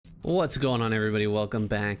What's going on, everybody? Welcome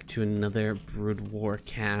back to another Broodwar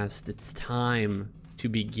cast. It's time to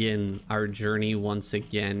begin our journey once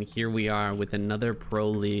again. Here we are with another Pro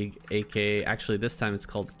League, aka actually this time it's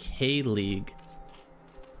called Kleague.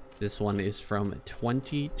 This one is from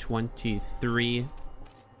 2023,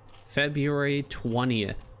 February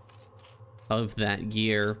 20th of that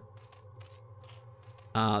year.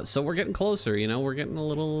 So we're getting closer, you know, we're getting a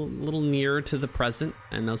little nearer to the present.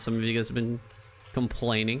 I know some of you guys have been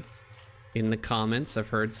complaining in the comments. I've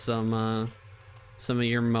heard some of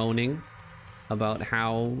your moaning about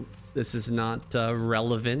how this is not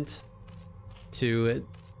relevant to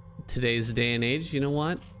today's day and age. You know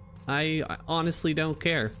what? I honestly don't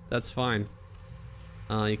care. That's fine.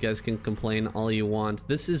 You guys can complain all you want.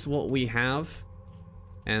 This is what we have,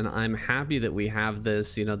 and I'm happy that we have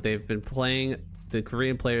this. You know, they've been playing, the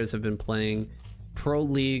Korean players have been playing Pro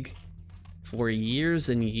League for years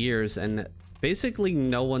and years, and basically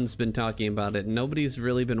no one's been talking about it. Nobody's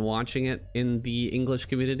really been watching it in the English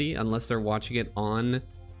community unless they're watching it on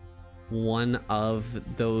one of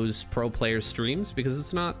those pro player streams, because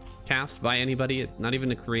it's not cast by anybody. Not even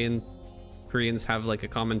the Koreans have like a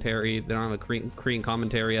commentary. They don't have a Korean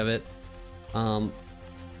commentary of it. And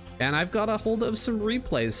I've got a hold of some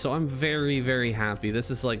replays, so I'm very happy.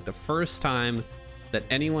 This is like the first time that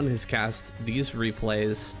anyone has cast these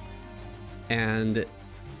replays, and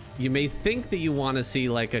you may think that you want to see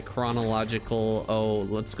like a chronological, oh,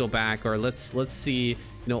 let's go back, or let's see, you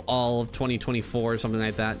know, all of 2024 or something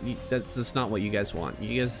like that. That's just not what you guys want.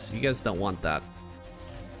 You guys don't want that.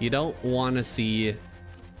 You don't want to see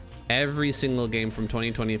every single game from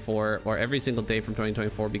 2024 or every single day from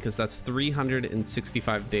 2024, because that's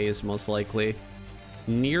 365 days most likely.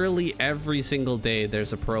 Nearly every single day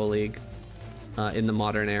there's a Pro League in the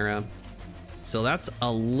modern era. So that's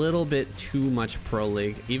a little bit too much Pro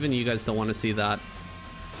League. Even you guys don't want to see that.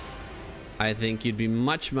 I think you'd be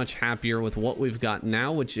much happier with what we've got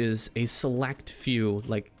now, which is a select few,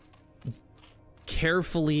 like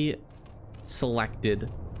carefully selected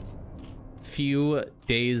few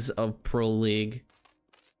days of Pro League.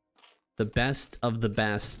 The best of the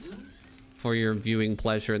best for your viewing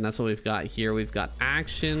pleasure, and that's what we've got here. We've got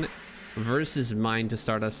Action versus Mind to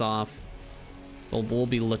start us off. We'll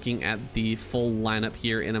be looking at the full lineup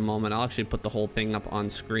here in a moment. I'll actually put the whole thing up on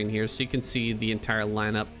screen here so you can see the entire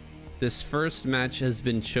lineup. This first match has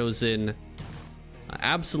been chosen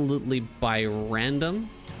absolutely by random,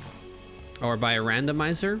 or by a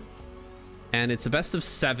randomizer, and it's a best of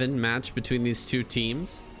 7 match between these two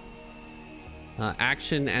teams.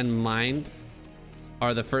 Action and Mind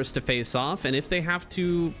are the first to face off, and if they have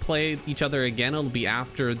to play each other again, it'll be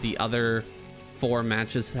after the other 4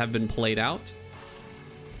 matches have been played out.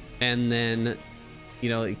 And then,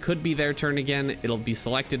 you know, it could be their turn again. It'll be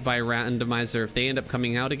selected by a randomizer. If they end up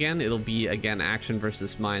coming out again, it'll be again Action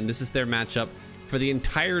versus Mind. This is their matchup for the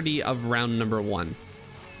entirety of round number 1.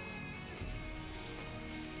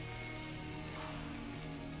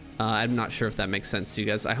 I'm not sure if that makes sense to you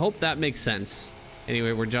guys. I hope that makes sense.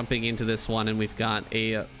 Anyway, we're jumping into this one, and we've got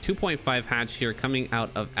a 2.5 hatch here coming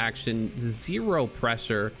out of Action. 0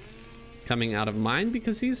 pressure coming out of Mind,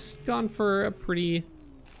 because he's gone for a pretty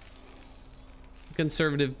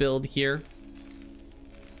conservative build here.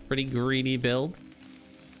 Pretty greedy build.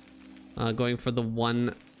 Going for the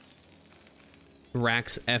 1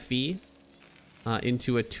 Rax FE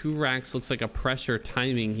into a 2 Rax. Looks like a pressure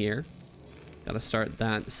timing here. Gotta start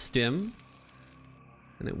that stim,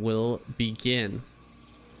 and it will begin.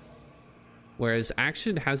 Whereas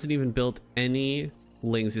Action hasn't even built any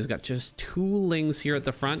lings. He's got just 2 lings here at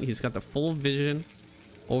the front. He's got the full vision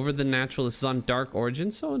over the natural. This is on Dark Origin,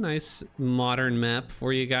 so a nice modern map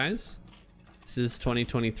for you guys. This is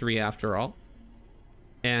 2023 after all.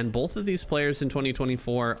 And both of these players in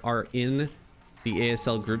 2024 are in the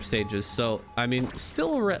ASL group stages, so I mean,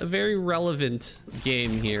 still a very relevant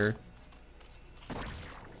game here.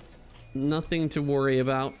 Nothing to worry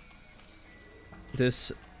about.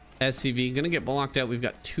 This SCV gonna get blocked out. We've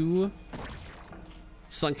got 2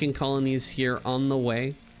 sunken colonies here on the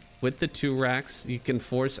way. With the 2 racks, you can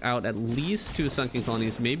force out at least 2 sunken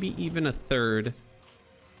colonies, maybe even a 3rd,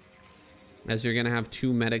 as you're gonna have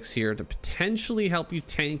 2 medics here to potentially help you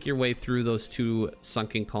tank your way through those 2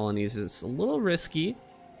 sunken colonies. It's a little risky.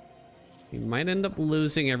 You might end up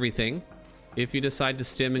losing everything if you decide to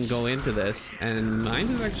stim and go into this, and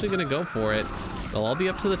Mind is actually gonna go for it. They'll all be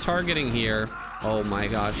up to the targeting here. Oh my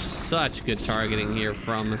gosh, such good targeting here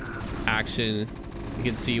from Action. You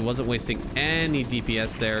can see he wasn't wasting any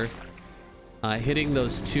DPS there. Hitting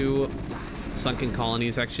those 2 sunken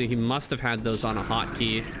colonies. Actually, he must have had those on a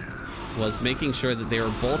hotkey. was making sure that they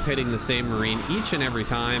were both hitting the same Marine each and every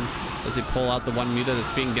time. Does he pull out the one Muta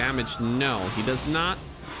that's being damaged? No, he does not.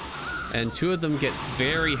 And two of them get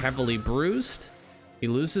very heavily bruised. He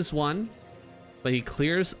loses one, but he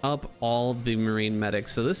clears up all the Marine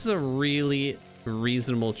medics. So this is a really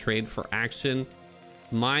reasonable trade for Action.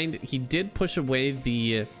 Mind, he did push away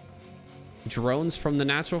the drones from the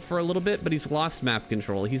natural for a little bit, but he's lost map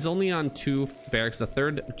control. He's only on 2 barracks. The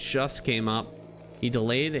third just came up. He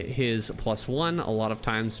delayed his +1. A lot of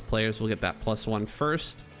times players will get that +1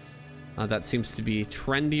 first. That seems to be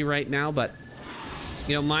trendy right now, but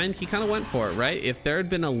you know, Mind, he kind of went for it, right? If there had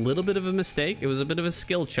been a little bit of a mistake, it was a bit of a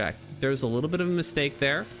skill check. If there was a little bit of a mistake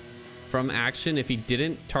there from Action, if he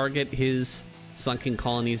didn't target his sunken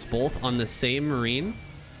colonies both on the same Marine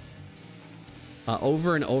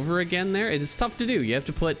over and over again there, it's tough to do. You have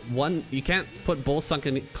to put one, you can't put both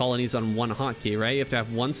sunken colonies on one hotkey, right? You have to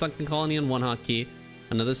have one sunken colony on one hotkey,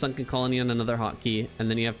 another sunken colony on another hotkey, and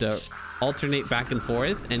then you have to alternate back and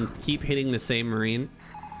forth and keep hitting the same Marine.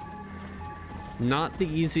 Not the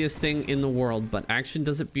easiest thing in the world, but Action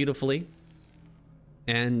does it beautifully.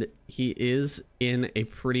 And he is in a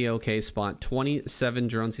pretty okay spot. 27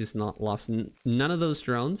 drones. He's not lost none of those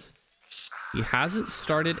drones. He hasn't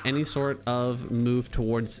started any sort of move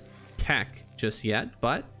towards tech just yet,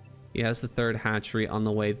 but he has the third hatchery on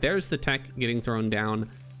the way. There's the tech getting thrown down.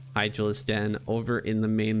 Hydralis Den over in the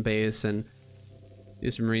main base, and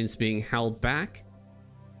these Marines being held back.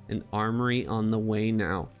 An armory on the way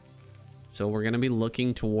now. So we're going to be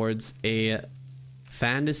looking towards a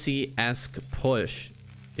fantasy-esque push,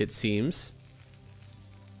 it seems,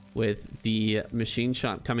 with the machine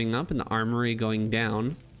shop coming up and the armory going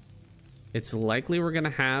down. It's likely we're going to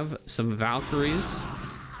have some Valkyries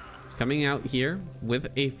coming out here with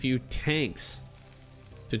a few tanks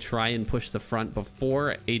to try and push the front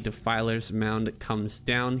before a Defiler's Mound comes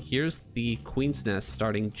down. Here's the Queen's Nest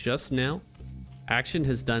starting just now. Action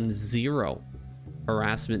has done 0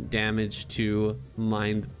 harassment damage to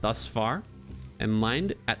Mind thus far, and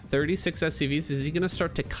Mind at 36 SCVs. Is he going to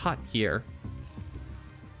start to cut here?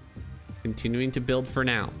 Continuing to build for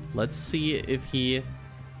now. Let's see if he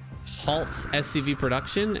halts SCV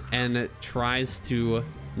production and tries to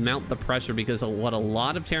mount the pressure, because what a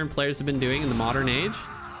lot of Terran players have been doing in the modern age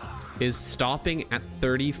is stopping at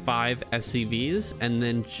 35 SCVs and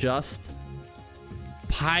then just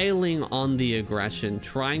piling on the aggression,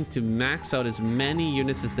 trying to max out as many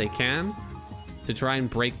units as they can to try and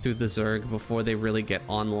break through the Zerg before they really get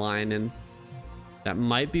online. And that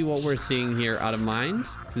might be what we're seeing here out of Mind,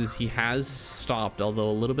 because he has stopped, although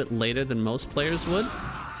a little bit later than most players would.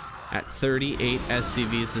 At 38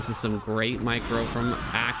 SCVs, this is some great micro from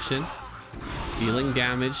Action. Dealing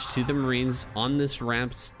damage to the Marines on this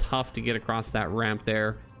ramp. It's tough to get across that ramp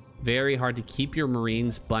there. Very hard to keep your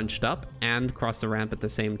Marines bunched up and cross the ramp at the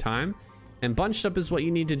same time. And bunched up is what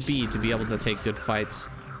you need to be able to take good fights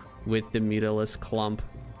with the Mutalist clump.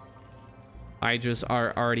 Hydras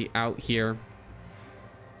are already out here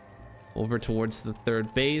over towards the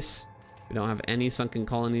third base. We don't have any sunken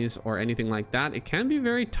colonies or anything like that. It can be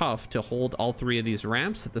very tough to hold all 3 of these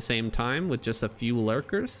ramps at the same time with just a few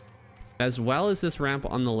lurkers, as well as this ramp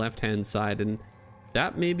on the left-hand side. And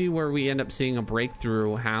that may be where we end up seeing a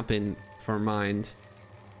breakthrough happen for Mind.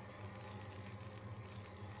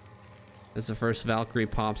 As the first Valkyrie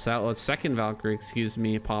pops out, well, second Valkyrie, excuse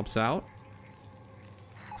me, pops out.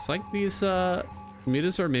 It's like these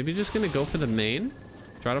Mutas are maybe just going to go for the main.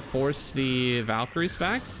 Try to force the Valkyries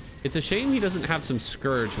back. It's a shame he doesn't have some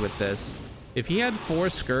Scourge with this. If he had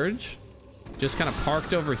 4 Scourge just kind of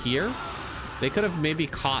parked over here, they could have maybe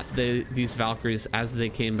caught these Valkyries as they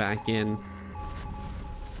came back in.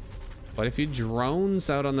 Quite a few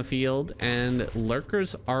drones out on the field, and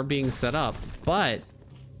lurkers are being set up, but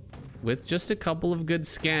with just a couple of good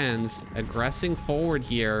scans, aggressing forward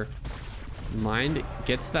here, Mind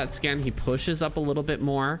gets that scan. He pushes up a little bit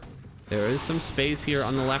more. There is some space here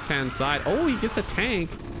on the left-hand side. Oh, he gets a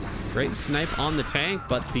tank. Great snipe on the tank,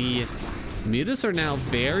 but the Mutas are now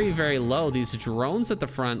very, very low. These drones at the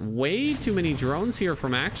front, way too many drones here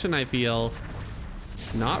from Action, I feel.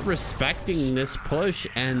 Not respecting this push,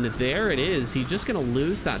 and there it is. He's just gonna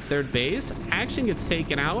lose that third base. Action gets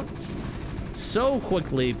taken out so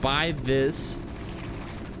quickly by this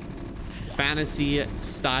fantasy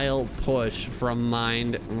style push from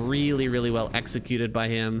Mind. Really, really well executed by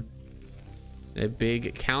him. A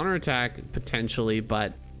big counterattack potentially,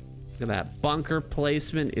 but look at that. Bunker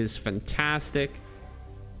placement is fantastic.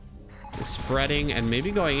 The spreading and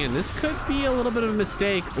maybe going in. This could be a little bit of a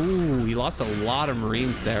mistake. Ooh, he lost a lot of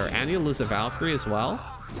Marines there, and he'll lose a Valkyrie as well.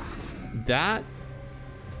 That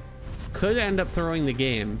could end up throwing the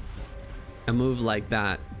game. a move like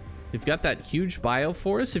that. You've got that huge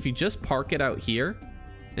bioforest. If you just park it out here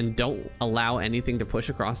and don't allow anything to push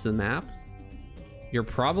across the map, you're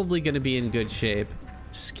probably going to be in good shape.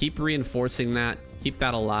 Just keep reinforcing that, keep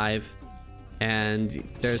that alive, and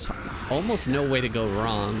there's almost no way to go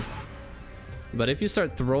wrong. But if you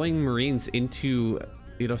start throwing Marines into,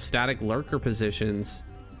 you know, static lurker positions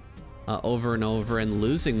over and over and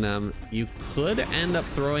losing them, you could end up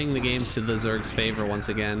throwing the game to the Zerg's favor once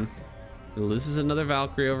again. It loses another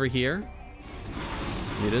Valkyrie over here.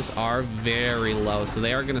 Mutas are very low, so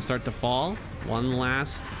they are going to start to fall. One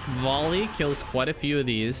last volley kills quite a few of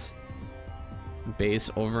these. Base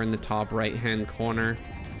over in the top right hand corner.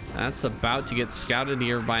 That's about to get scouted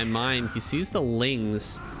here by Mind. He sees the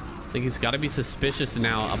Lings. I think he's got to be suspicious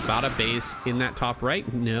now about a base in that top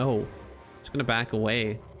right. No, just gonna back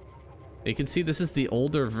away. You can see this is the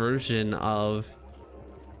older version of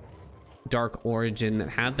Dark Origin that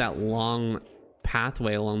had that long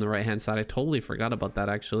pathway along the right hand side. I totally forgot about that,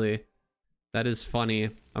 actually. That is funny.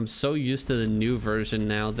 I'm so used to the new version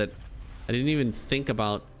now that I didn't even think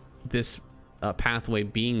about this pathway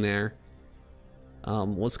being there.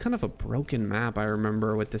 Was kind of a broken map, I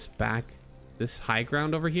remember, with this high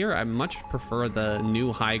ground over here. I much prefer the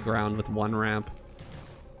new high ground with one ramp.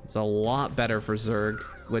 It's a lot better for Zerg,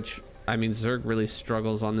 which, I mean, Zerg really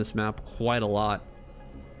struggles on this map quite a lot.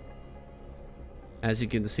 As you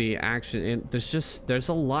can see, there's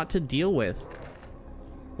a lot to deal with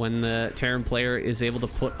when the Terran player is able to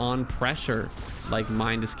put on pressure like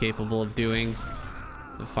Mind is capable of doing.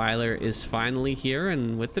 The Filer is finally here,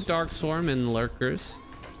 and with the Dark Swarm and Lurkers,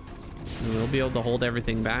 we'll be able to hold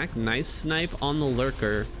everything back. Nice snipe on the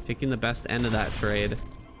Lurker, taking the best end of that trade.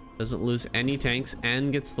 Doesn't lose any tanks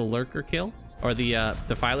and gets the Lurker kill, or the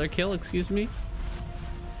Defiler kill, excuse me.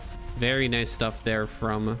 Very nice stuff there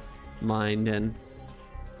from Mind. And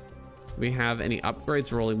we have any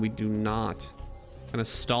upgrades rolling? We do not. Kind of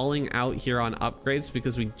stalling out here on upgrades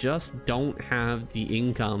because we just don't have the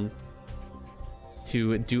income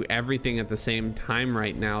to do everything at the same time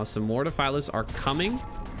right now. Some more Defilers are coming,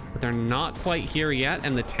 but they're not quite here yet,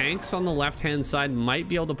 and the tanks on the left hand side might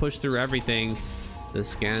be able to push through everything. The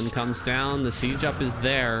scan comes down, the siege up is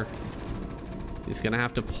there. He's gonna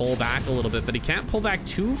have to pull back a little bit, but he can't pull back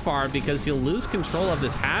too far because he'll lose control of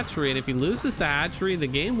this hatchery, and if he loses the hatchery, the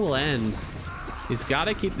game will end. He's got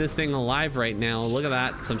to keep this thing alive right now. Look at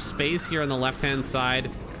that, some space here on the left hand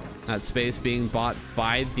side. That space being bought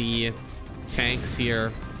by the tanks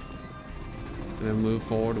here. Gonna move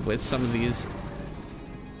forward with some of these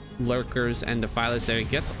Lurkers and Defilers there. He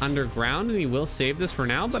gets underground and he will save this for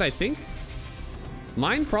now, but I think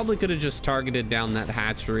Mind probably could have just targeted down that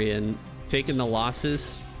hatchery and taken the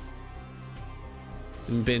losses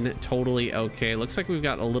and been totally okay. Looks like we've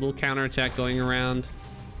got a little counterattack going around.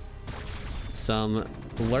 Some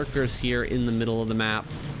Lurkers here in the middle of the map,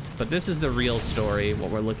 but this is the real story,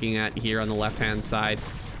 what we're looking at here on the left hand side.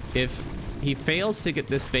 If he fails to get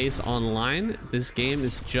this base online, this game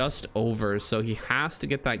is just over, so he has to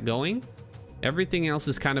get that going. Everything else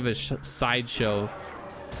is kind of a sideshow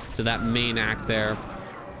to that main act there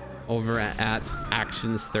over at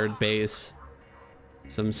Action's third base.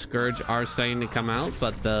 Some Scourge are starting to come out,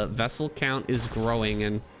 but the vessel count is growing,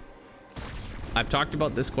 and I've talked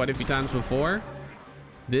about this quite a few times before.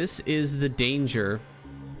 This is the danger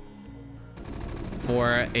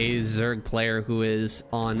for a Zerg player who is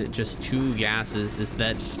on just 2 gases, is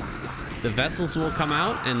that the vessels will come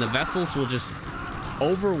out and the vessels will just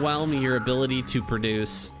overwhelm your ability to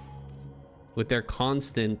produce with their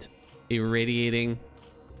constant irradiating.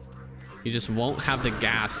 You just won't have the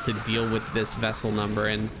gas to deal with this vessel number,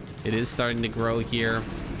 and it is starting to grow here.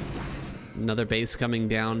 Another base coming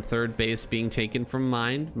down, third base being taken from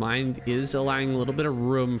Mind. Mind is allowing a little bit of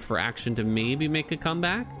room for Action to maybe make a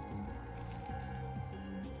comeback,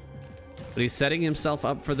 but he's setting himself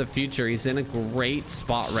up for the future. He's in a great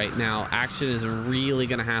spot right now. Action is really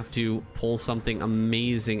gonna have to pull something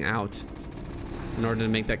amazing out in order to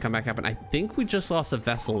make that comeback happen. I think we just lost a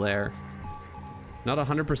vessel there. Not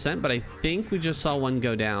 100%, but I think we just saw one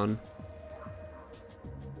go down.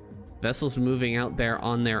 Vessels moving out there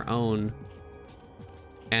on their own.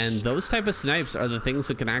 And those type of snipes are the things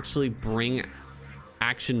that can actually bring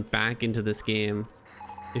Action back into this game.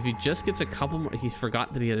 If he just gets a couple more, he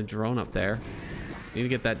forgot that he had a drone up there. Need to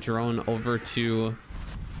get that drone over to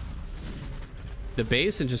the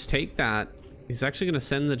base and just take that. He's actually gonna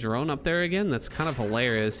send the drone up there again. That's kind of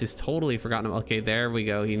hilarious. He's totally forgotten. Okay, there we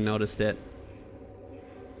go. He noticed it.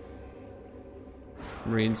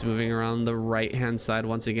 Marines moving around the right hand side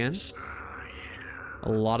once again. A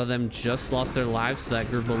lot of them just lost their lives to that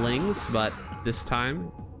group of Lings, but this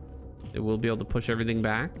time It will be able to push everything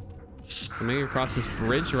back. Coming across this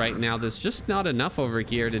bridge right now, there's just not enough over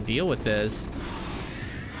here to deal with this.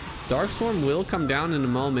 Darkstorm will come down in a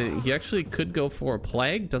moment. He actually could go for a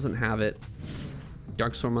Plague, doesn't have it.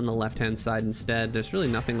 Darkstorm on the left-hand side instead. There's really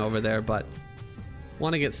nothing over there, but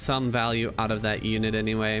want to get some value out of that unit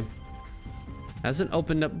anyway. Hasn't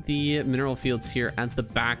opened up the mineral fields here at the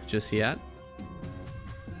back just yet.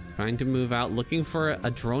 Trying to move out, looking for a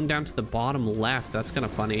drone down to the bottom left. That's kind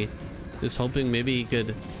of funny. Just hoping maybe he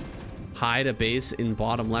could hide a base in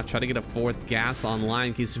bottom left, try to get a fourth gas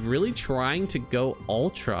online. He's really trying to go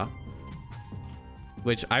ultra,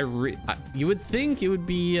 which you would think it would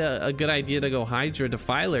be a good idea to go Hydra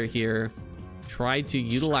Defiler here. Try to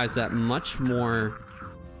utilize that much more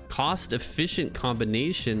cost-efficient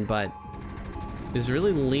combination, but is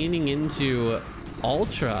really leaning into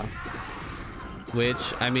ultra,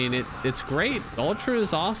 which, I mean, it's great. Ultra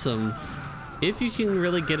is awesome if you can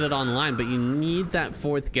really get it online, but you need that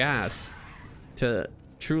fourth gas to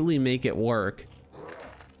truly make it work.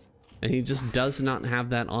 And he just does not have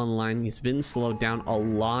that online. He's been slowed down a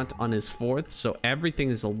lot on his fourth, so everything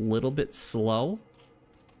is a little bit slow.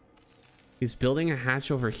 He's building a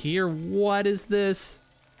hatch over here. What is this?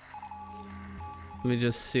 Let me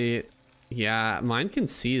just see. Yeah, mine can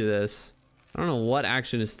see this. I don't know what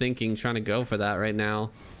Action is thinking, trying to go for that right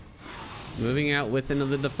now. Moving out with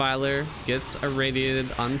another Defiler. Gets irradiated,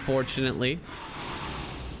 unfortunately.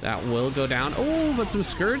 That will go down. Oh, but some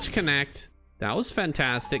Scourge Connect. That was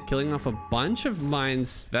fantastic, killing off a bunch of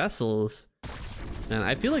Mine's vessels. And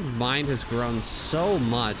I feel like Mine has grown so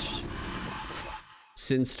much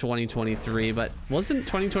since 2023, but wasn't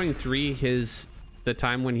 2023 the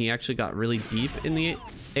time when he actually got really deep in the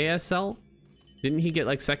ASL? Didn't he get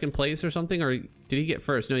like second place or something, or did he get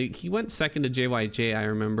first? No, he went second to JYJ, I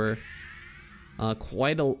remember.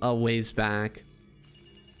 Quite a ways back.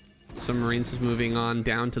 Some Marines is moving on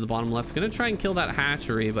down to the bottom left. Gonna try and kill that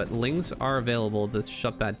hatchery, but Lings are available to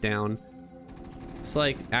shut that down. It's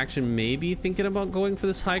like Action maybe thinking about going for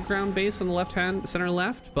this high ground base on the center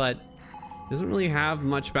left, but doesn't really have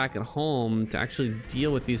much back at home to actually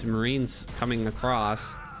deal with these Marines coming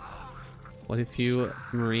across. What a few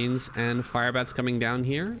Marines and Firebats coming down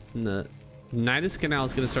here, and the Nidus Canal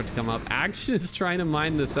is gonna start to come up. Action is trying to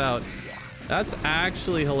mine this out. That's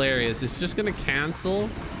actually hilarious. It's just gonna cancel,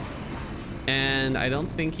 and I don't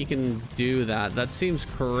think he can do that. That seems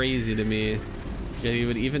crazy to me that he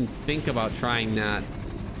would even think about trying that.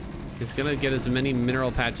 He's gonna get as many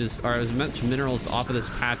mineral patches, or as much minerals off of this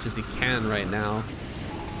patch as he can right now.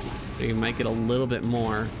 He might get a little bit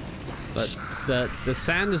more, but the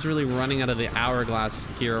sand is really running out of the hourglass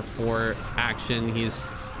here for Action. He's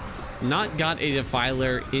not got a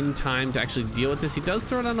Defiler in time to actually deal with this. He does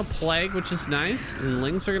throw down a Plague, which is nice, and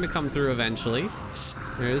Lings are going to come through eventually.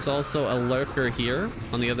 There is also a Lurker here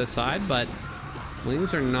on the other side, but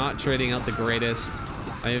Lings are not trading out the greatest.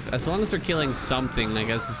 As long as they're killing something, I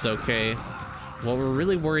guess it's okay. What we're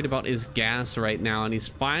really worried about is gas right now, and he's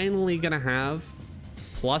finally going to have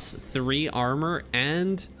 +3 armor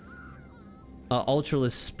and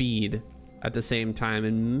ultraless speed at the same time,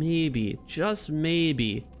 and maybe, just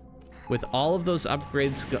maybe, with all of those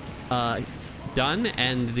upgrades done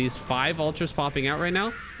and these 5 ultras popping out right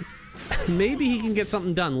now, maybe he can get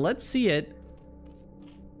something done. Let's see it.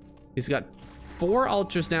 He's got 4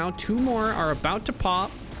 ultras now. 2 more are about to pop.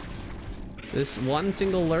 This one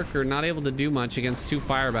single Lurker not able to do much against 2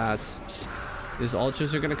 Firebats. His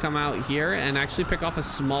ultras are going to come out here and actually pick off a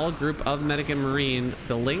small group of Medic and Marine.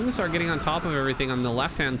 The Lings are getting on top of everything on the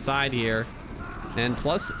left-hand side here, and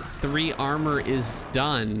 +3 armor is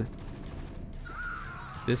done.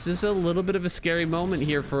 This is a little bit of a scary moment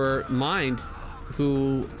here for Mind,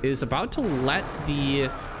 who is about to let the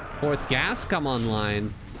 4th gas come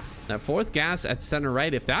online. That 4th gas at center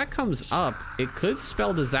right, if that comes up, it could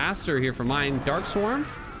spell disaster here for Mind. Dark Swarm,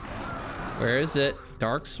 where is it?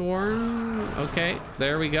 Dark Swarm, okay,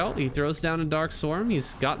 there we go. He throws down a Dark Swarm.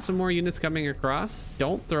 He's got some more units coming across.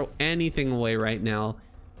 Don't throw anything away right now.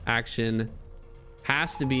 Action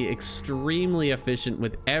has to be extremely efficient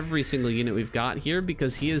with every single unit we've got here,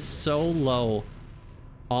 because he is so low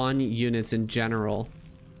on units in general.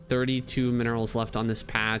 32 minerals left on this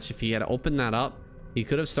patch. If he had opened that up, he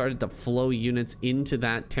could have started to flow units into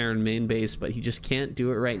that Terran main base, but he just can't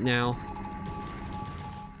do it right now.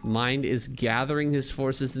 Mind is gathering his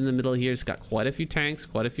forces in the middle here. He's got quite a few tanks,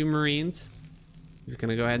 quite a few Marines. He's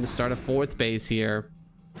gonna go ahead and start a 4th base here.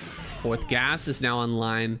 4th gas is now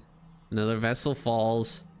online. Another vessel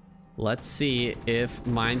falls. Let's see if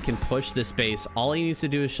Mind can push this base. All he needs to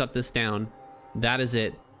do is shut this down. That is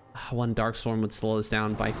it. One Dark Storm would slow us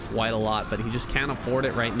down by quite a lot, but he just can't afford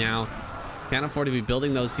it right now. Can't afford to be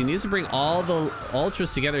building those. He needs to bring all the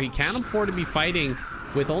ultras together. He can't afford to be fighting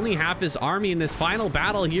with only half his army in this final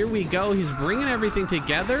battle. Here we go. He's bringing everything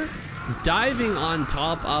together, diving on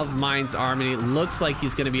top of Mind's army. It looks like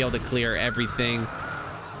he's going to be able to clear everything.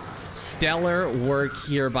 Stellar work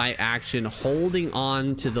here by Action, holding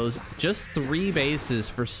on to those just 3 bases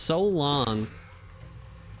for so long,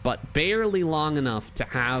 but barely long enough to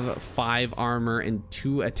have 5 armor and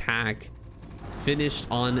 2 attack finished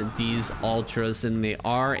on these ultras, and they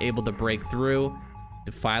are able to break through.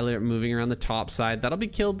 Defiler moving around the top side. That'll be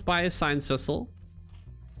killed by a Science Vessel.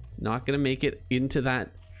 Not gonna make it into that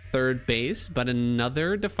 3rd base, but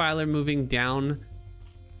another Defiler moving down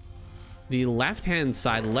the left-hand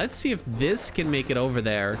side. Let's see if this can make it over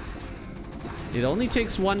there. It only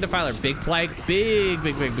takes 1 Defiler. Big Kleague, big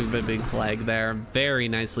Kleague there. Very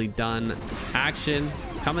nicely done. Action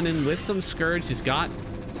coming in with some Scourge. He's got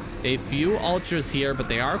a few ultras here, but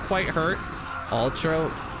they are quite hurt. Ultra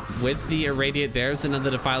with the Irradiate. There's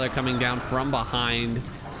another Defiler coming down from behind.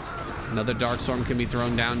 Another Dark Storm can be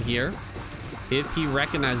thrown down here. If he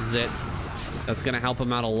recognizes it, that's going to help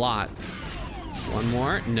him out a lot. One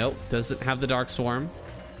more. Nope, doesn't have the Dark Swarm.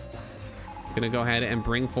 Gonna go ahead and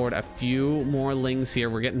bring forward a few more Lings here.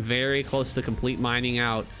 We're getting very close to complete mining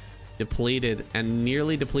out. Depleted and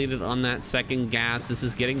nearly depleted on that 2nd gas. This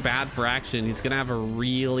is getting bad for Action. He's gonna have a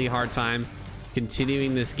really hard time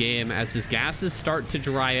continuing this game as his gases start to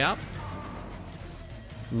dry up.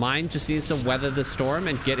 Mind just needs to weather the storm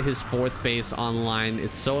and get his 4th base online.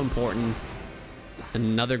 It's so important.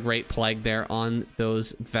 Another great Plague there on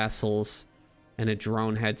those vessels, and a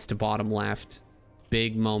drone heads to bottom left.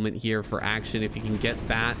 Big moment here for Action. If he can get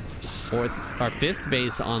that 4th or 5th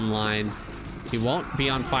base online, he won't be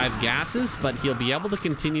on 5 gases, but he'll be able to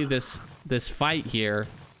continue this fight here.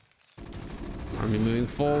 Army moving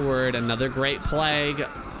forward. Another great Plague.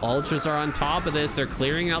 Ultras are on top of this. They're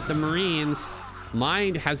clearing out the Marines.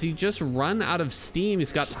 Mind, has he just run out of steam?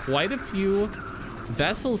 He's got quite a few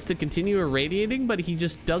vessels to continue irradiating, but he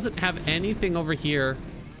just doesn't have anything over here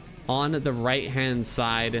on the right hand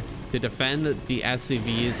side to defend the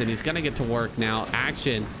SCVs, and he's gonna get to work now.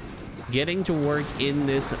 Action getting to work in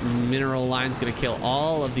this mineral line is gonna kill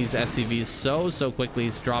all of these SCVs so quickly.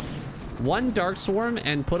 He's dropped 1 Dark Swarm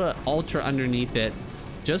and put an Ultra underneath it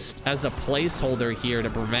just as a placeholder here to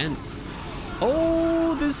prevent.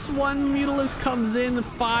 Oh, this one Mutalisk comes in.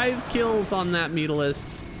 5 kills on that Mutalisk.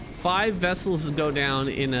 5 vessels go down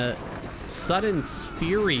in a sudden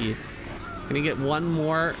fury. Can he get one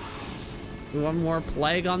more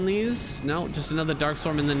Plague on these? No, just another Dark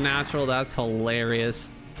Storm in the natural. That's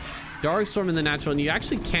hilarious. Dark Storm in the natural, and you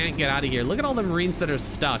actually can't get out of here. Look at all the Marines that are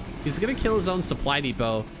stuck. He's gonna kill his own supply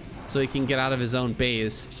depot so he can get out of his own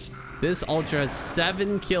base. This Ultra has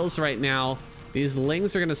 7 kills right now. These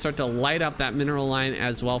Lings are gonna start to light up that mineral line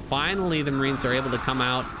as well. Finally, the Marines are able to come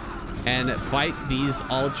out and fight these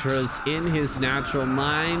Ultras in his natural.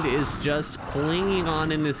 Mind is just clinging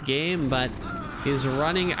on in this game, but is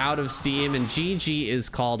running out of steam, and GG is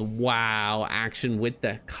called. Wow, Action with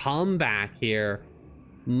the comeback here.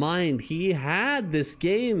 Mind, he had this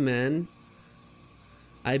game, man.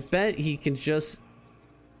 I bet he can just,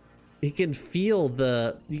 you can feel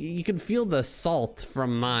the salt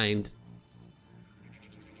from Mind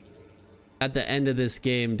at the end of this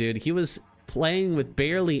game, dude. He was playing with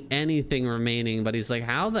barely anything remaining, but he's like,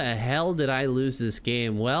 how the hell did I lose this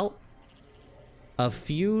game? Well, a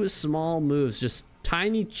few small moves, just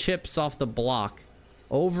tiny chips off the block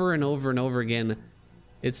over and over and over again.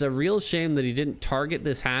 It's a real shame that he didn't target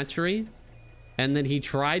this hatchery and that he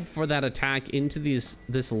tried for that attack into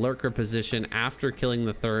this lurker position after killing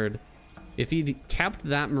the 3rd. If he kept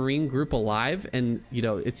that Marine group alive, and you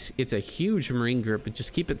know, it's a huge Marine group, but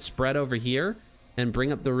just keep it spread over here and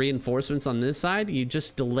bring up the reinforcements on this side, you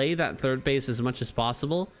just delay that 3rd base as much as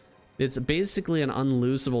possible. It's basically an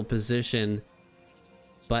unlosable position.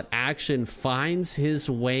 But Action finds his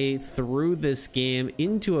way through this game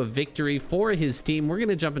into a victory for his team. We're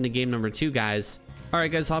gonna jump into game number 2, guys. All right,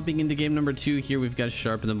 guys, hopping into game number 2 here. We've got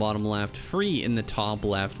Sharp in the bottom left, Free in the top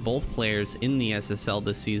left, both players in the SSL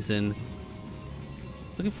this season.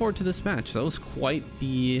 Looking forward to this match. That was quite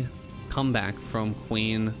the comeback from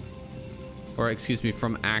Queen, or excuse me,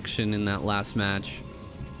 from Action in that last match.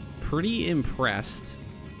 Pretty impressed,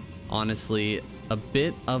 honestly. A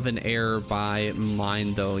bit of an error by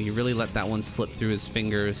Mind, though. He really let that one slip through his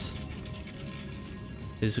fingers.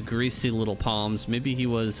 His greasy little palms. Maybe he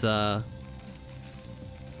was a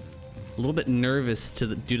little bit nervous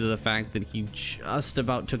due to the fact that he just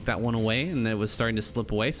about took that one away and it was starting to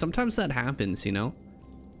slip away. Sometimes that happens, you know?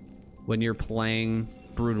 when you're playing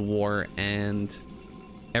Broodwar and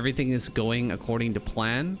everything is going according to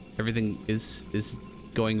plan. Everything is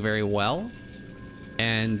going very well,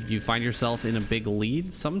 and you find yourself in a big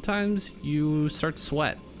lead. Sometimes you start to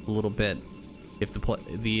sweat a little bit if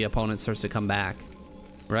the opponent starts to come back,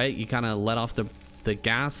 right? You kind of let off the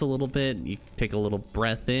gas a little bit. You take a little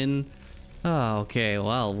breath in. Oh, okay,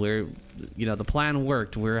 well, the plan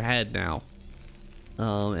worked. We're ahead now.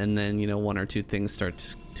 And then, one or two things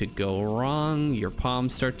start to go wrong. Your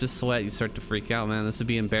palms start to sweat. You start to freak out. Man, this would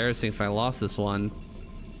be embarrassing if I lost this one.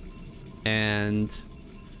 And,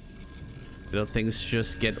 things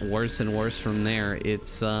just get worse and worse from there.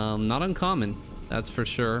 It's not uncommon, that's for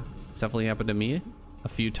sure. It's definitely happened to me a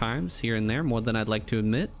few times here and there, more than I'd like to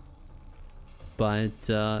admit. But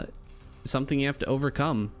something you have to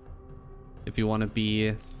overcome if you want to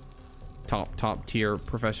be top tier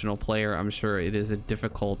professional player. I'm sure it is a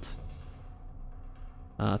difficult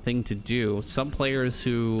thing to do. Some players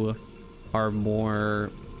who are more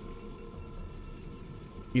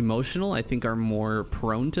emotional, I think, are more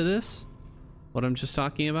prone to this, what I'm just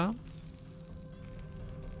talking about.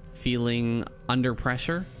 Feeling under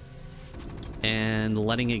pressure and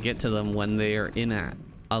letting it get to them when they're in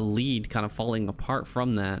a lead, kind of falling apart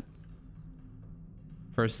from that.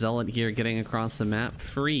 First Zealot here getting across the map.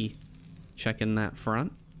 Free checking that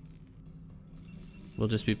front. We'll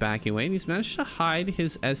just be backing away, and he's managed to hide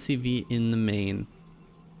his SCV in the main.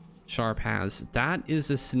 Sharp has. That is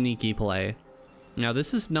a sneaky play. Now,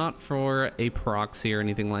 this is not for a proxy or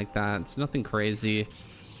anything like that. It's nothing crazy.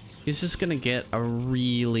 He's just gonna get a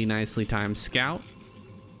really nicely timed scout.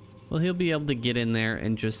 Well, he'll be able to get in there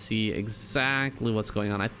and just see exactly what's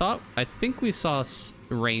going on. I think we saw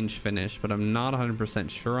range finish, but I'm not 100%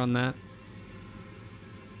 sure on that.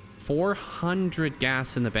 400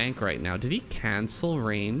 gas in the bank right now. Did he cancel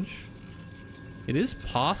range? It is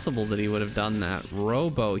possible that he would have done that.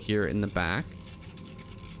 Robo here in the back.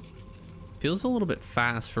 Feels a little bit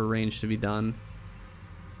fast for range to be done,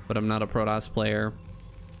 but I'm not a Protoss player.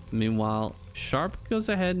 Meanwhile, Sharp goes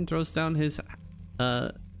ahead and throws down his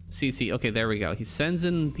CC. Okay, there we go. He sends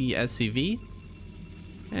in the SCV,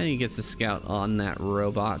 and he gets a scout on that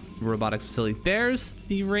robotics facility. There's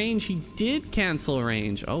the range. He did cancel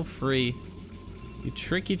range. Oh, free. You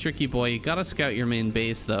tricky boy. You gotta scout your main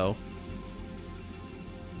base, though.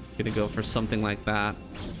 Gonna go for something like that.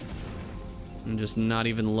 And just not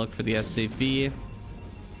even look for the SCV.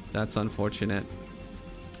 That's unfortunate.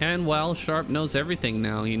 And while Sharp knows everything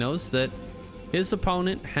now, he knows that his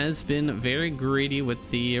opponent has been very greedy with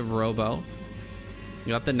the Robo.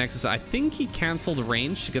 You got the Nexus. I think he canceled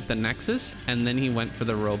range to get the Nexus, and then he went for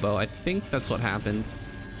the Robo. I think that's what happened.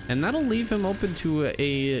 And that'll leave him open to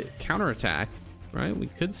a counterattack, right? We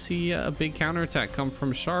could see a big counterattack come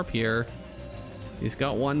from Sharp here. He's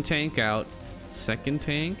got one tank out. Second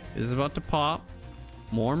tank is about to pop.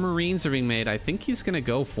 More Marines are being made. I think he's gonna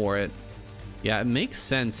go for it. Yeah, it makes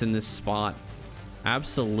sense in this spot.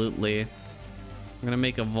 Absolutely. I'm gonna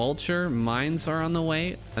make a vulture. Mines are on the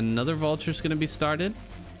way. Another vulture's gonna be started.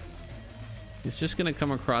 He's just gonna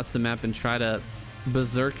come across the map and try to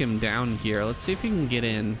berserk him down here. Let's see if he can get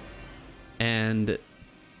in and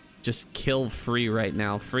just kill Free right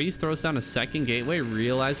now. Free throws down a second gateway,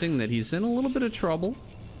 realizing that he's in a little bit of trouble.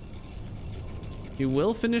 He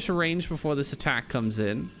will finish range before this attack comes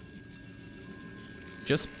in.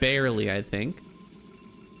 Just barely, I think.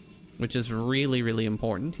 Which is really, really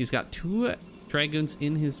important. He's got 2 Dragoons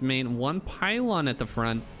in his main, 1 pylon at the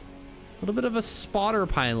front. A little bit of a spotter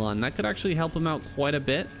pylon. That could actually help him out quite a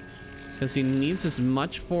bit, because he needs as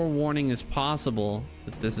much forewarning as possible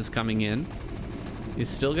that this is coming in. He's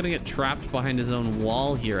still gonna get trapped behind his own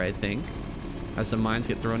wall here, I think, as the mines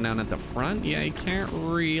get thrown down at the front. Yeah, he can't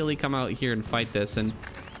really come out here and fight this, and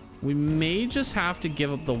we may just have to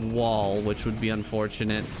give up the wall, which would be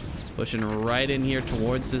unfortunate. Pushing right in here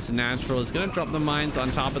towards this natural. Is gonna drop the mines on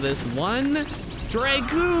top of this. 1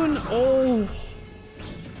 Dragoon. Oh,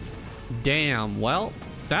 damn. Well,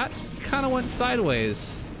 that kind of went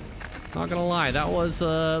sideways. Not gonna lie, that was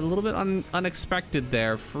a little bit unexpected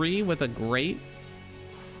there. Free with a great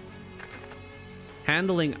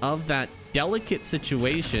handling of that delicate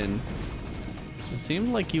situation. It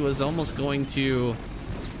seemed like he was almost going to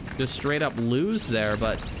just straight up lose there,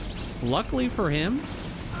 but luckily for him,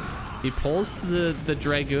 he pulls the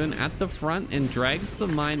Dragoon at the front and drags the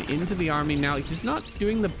mine into the army. Now, he's not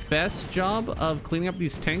doing the best job of cleaning up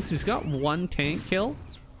these tanks. He's got 1 tank kill,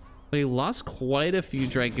 but he lost quite a few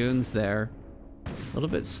Dragoons there. A little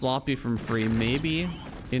bit sloppy from Free, maybe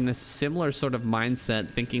in a similar sort of mindset,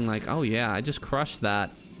 thinking like, oh yeah, I just crushed that.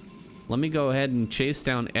 Let me go ahead and chase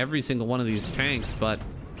down every single one of these tanks, but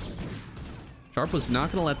Sharp was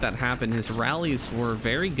not going to let that happen. His rallies were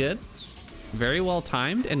very good, very well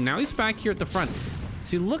timed, and now he's back here at the front.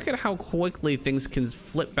 See, look at how quickly things can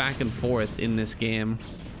flip back and forth in this game.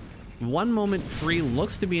 One moment, Free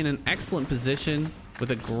looks to be in an excellent position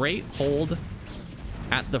with a great hold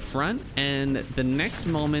at the front, and the next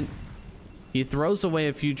moment, he throws away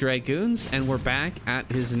a few Dragoons, and we're back at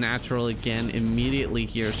his natural again immediately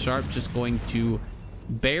here. Sharp just going to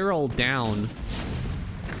barrel down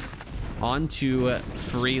onto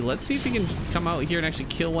Free. Let's see if he can come out here and actually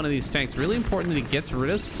kill one of these tanks. Really important that he gets rid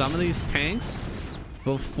of some of these tanks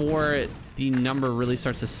before the number really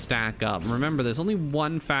starts to stack up. Remember, there's only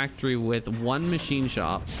one factory with one machine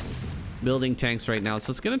shop building tanks right now,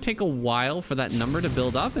 so it's going to take a while for that number to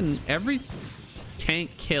build up, and every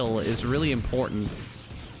tank kill is really important.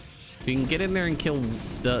 If you can get in there and kill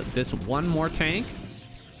this one more tank,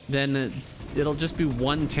 then it'll just be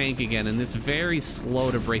one tank again, and it's very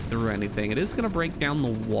slow to break through anything. It is going to break down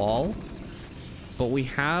the wall, but we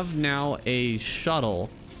have now a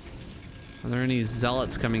shuttle. Are there any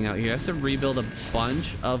zealots coming out here? He has to rebuild a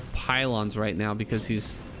bunch of pylons right now because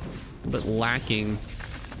he's a bit lacking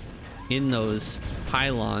in those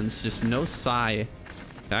pylons. Just no psi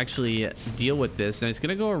to actually deal with this. Now he's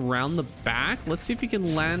gonna go around the back. Let's see if he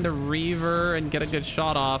can land a Reaver and get a good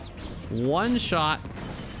shot off. One shot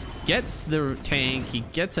gets the tank. He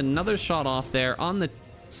gets another shot off there on the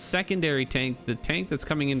secondary tank, the tank that's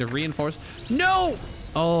coming in to reinforce. No!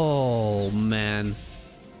 Oh man,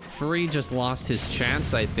 Free just lost his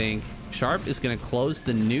chance, I think. Sharp is gonna close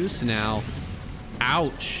the noose now.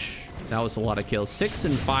 Ouch. That was a lot of kills. 6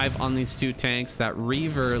 and 5 on these two tanks. That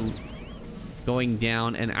Reaver going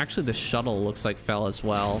down, and actually the shuttle looks like fell as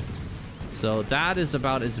well. So that is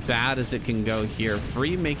about as bad as it can go here.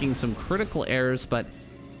 Free making some critical errors, but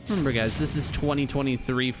remember guys, this is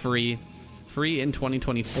 2023 Free. Free in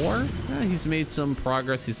 2024. He's made some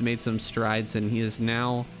progress, he's made some strides, and he is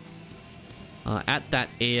now at that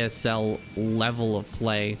ASL level of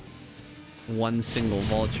play. One single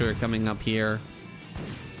vulture coming up here.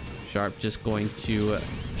 Sharp just going to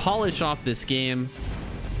polish off this game,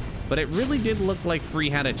 but it really did look like Free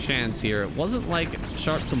had a chance here. It wasn't like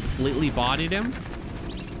Sharp completely bodied him.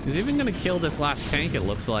 He's even gonna kill this last tank, it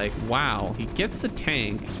looks like. Wow, he gets the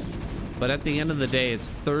tank, but at the end of the day,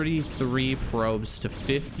 it's 33 probes to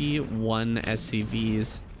 51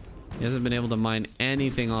 SCVs. He hasn't been able to mine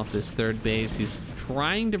anything off this third base. He's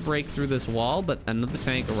trying to break through this wall, but another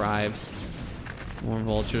tank arrives. More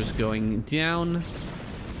vultures going down.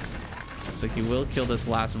 Looks like he will kill this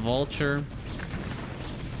last vulture,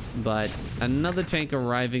 but another tank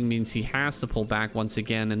arriving means he has to pull back once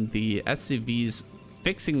again, and the SCVs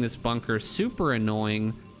fixing this bunker, super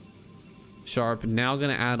annoying. Sharp now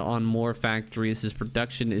gonna add on more factories. His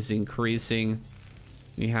production is increasing.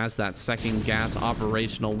 He has that second gas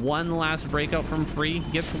operational. One last breakout from Free.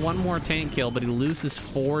 He gets one more tank kill, but he loses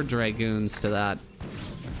 4 Dragoons to that,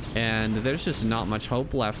 and there's just not much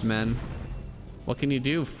hope left, man. What can you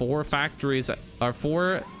do? 4 factories, or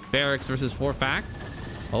 4 barracks versus 4 fact?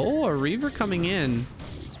 Oh, a Reaver coming in.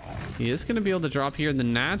 He is going to be able to drop here in the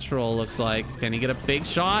natural, looks like. Can he get a big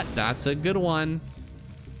shot? That's a good one.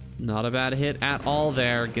 Not a bad hit at all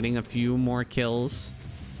there. Getting a few more kills.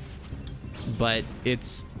 But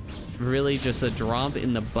it's really just a drop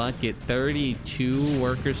in the bucket. 32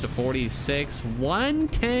 workers to 46. 1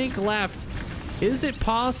 tank left. Is it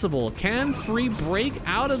possible? Can Free break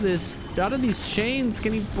out of this, out of these chains?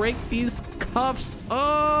 Can he break these cuffs?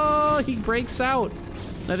 Oh, he breaks out.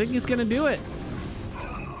 I think he's gonna do it.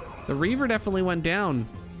 The Reaver definitely went down.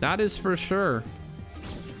 That is for sure.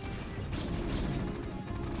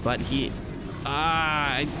 But he,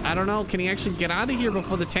 I don't know. Can he actually get out of here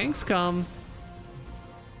before the tanks come?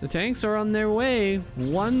 The tanks are on their way.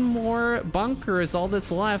 One more bunker is all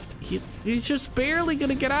that's left. He's just barely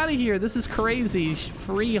gonna get out of here. This is crazy.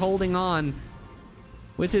 Free holding on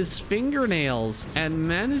with his fingernails and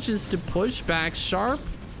manages to push back Sharp.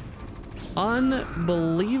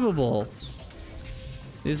 Unbelievable.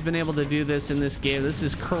 He's been able to do this in this game. This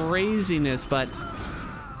is craziness, but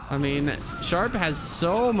I mean, Sharp has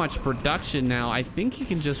so much production now. I think he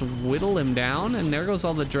can just whittle him down, and there goes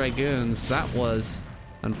all the Dragoons. That was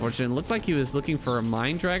unfortunate. It looked like he was looking for a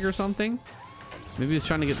mine drag or something. Maybe he was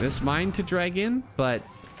trying to get this mine to drag in, but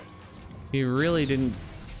he really didn't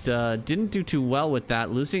do too well with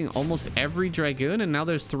that, losing almost every Dragoon, and now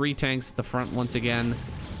there's 3 tanks at the front once again.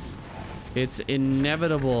 It's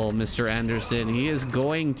inevitable, Mr. Anderson. He is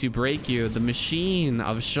going to break you. The machine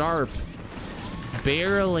of Sharp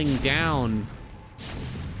barreling down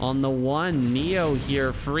on the one. Neo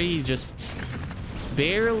here, Free, just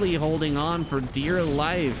barely holding on for dear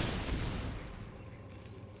life.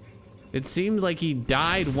 It seemed like he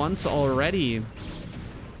died once already,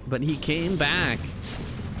 but he came back.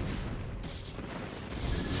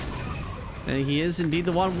 And he is indeed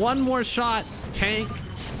the one. One more shot. Tank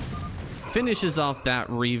finishes off that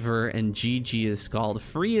Reaver, and GG is called.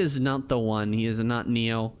 Free is not the one. He is not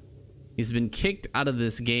Neo. He's been kicked out of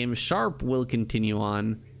this game. Sharp will continue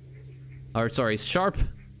on. Or sorry, Sharp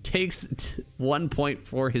takes 1 point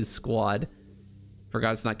for his squad.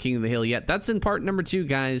 Forgot it's not King of the Hill yet. That's in part number 2,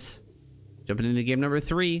 guys. Jumping into game number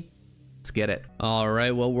 3. Let's get it. All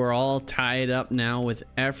right, well, we're all tied up now with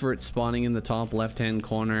Effort spawning in the top left-hand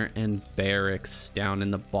corner and barracks down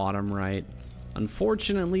in the bottom right.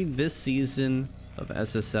 Unfortunately, this season of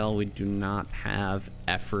SSL, we do not have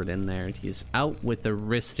Effort in there. He's out with a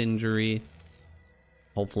wrist injury.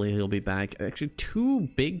 Hopefully he'll be back. Actually, 2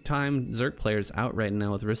 big-time Zerg players out right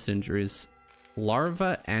now with wrist injuries.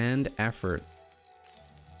 Larva and Effort.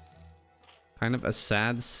 Kind of a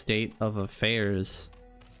sad state of affairs,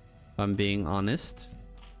 if I'm being honest.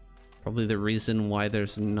 Probably the reason why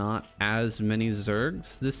there's not as many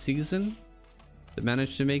Zergs this season that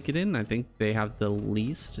managed to make it in. I think they have the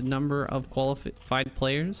least number of qualified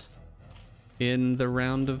players in the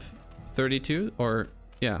round of 32, or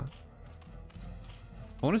yeah.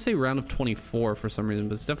 I want to say round of 24 for some reason,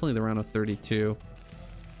 but it's definitely the round of 32.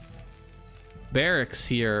 Barracks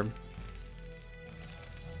here.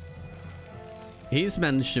 He's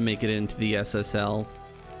managed to make it into the SSL.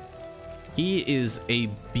 He is a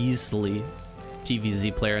beastly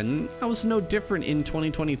TVZ player, and that was no different in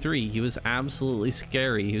 2023. He was absolutely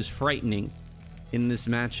scary. He was frightening in this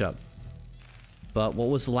matchup. But what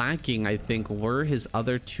was lacking, I think, were his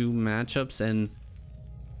other 2 matchups, and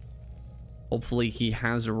hopefully he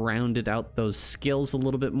has rounded out those skills a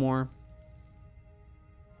little bit more.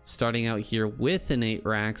 Starting out here with an 8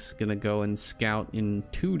 racks, gonna go and scout in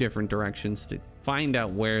 2 different directions to find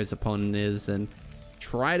out where his opponent is and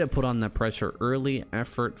try to put on that pressure early.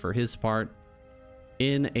 Effort for his part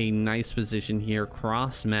in a nice position here,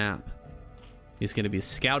 cross map. He's going to be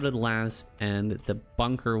scouted last, and the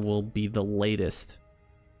bunker will be the latest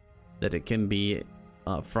that it can be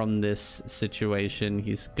from this situation.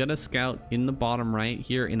 He's gonna scout in the bottom right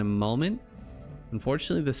here in a moment.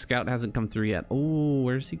 Unfortunately, the scout hasn't come through yet. Oh,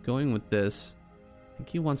 where's he going with this? I think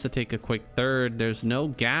he wants to take a quick third. There's no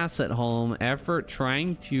gas at home. Effort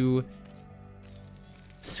trying to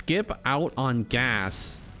skip out on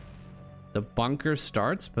gas. The bunker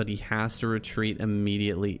starts, but he has to retreat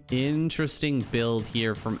immediately. Interesting build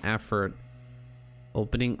here from Effort.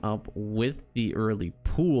 Opening up with the early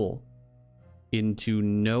pool into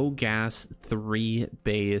no gas 3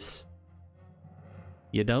 base.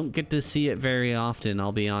 You don't get to see it very often,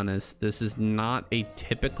 I'll be honest. This is not a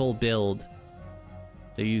typical build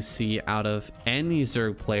that you see out of any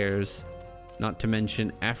Zerg players, not to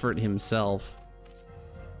mention Effort himself.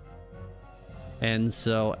 And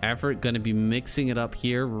so Effort gonna be mixing it up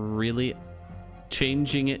here, really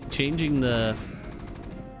changing the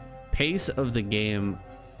pace of the game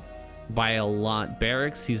by a lot.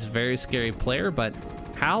 Barracks, he's a very scary player, but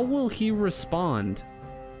how will he respond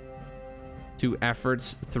to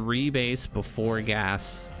Effort's 3 base before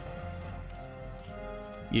gas?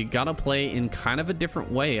 You gotta play in kind of a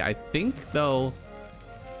different way. I think, though,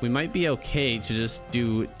 we might be okay to just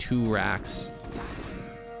do 2 racks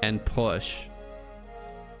and push.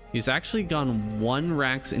 He's actually gone 1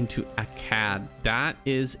 racks into a CAD. That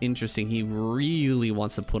is interesting. He really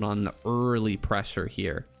wants to put on the early pressure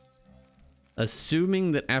here.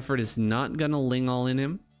 Assuming that Effort is not gonna Ling all in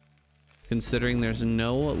him, considering there's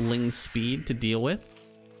no Ling speed to deal with.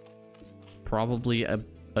 Probably a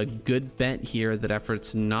good bet here that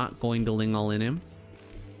Effort's not going to Ling all in him.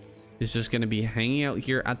 He's just gonna be hanging out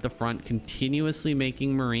here at the front, continuously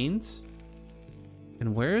making Marines.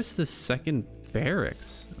 And where is the second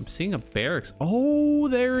barracks? I'm seeing a barracks. Oh,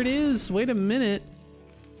 there it is. Wait a minute.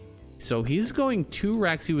 So he's going 2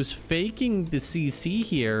 racks. He was faking the CC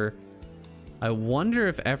here. I wonder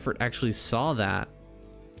if Effort actually saw that.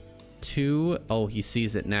 2. Oh, he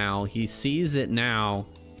sees it now. He sees it now.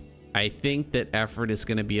 I think that Effort is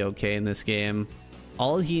going to be okay in this game.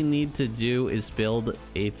 All he needs to do is build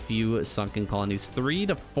a few sunken colonies. 3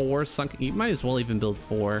 to 4 sunken. You might as well even build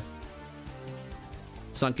 4.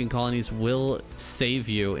 Sunken colonies will save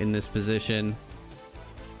you in this position.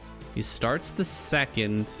 He starts the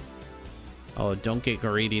second. Oh, don't get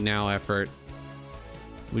greedy now, Effort.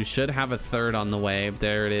 We should have a third on the way.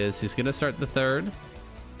 There it is. He's gonna start the third.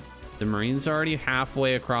 The Marines are already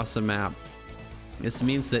halfway across the map. This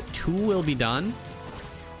means that 2 will be done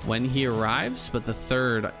when he arrives, but the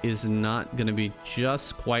third is not gonna be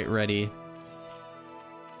just quite ready.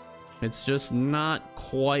 It's just not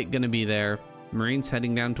quite gonna be there. Marines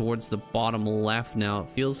heading down towards the bottom left now. It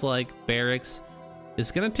feels like Barracks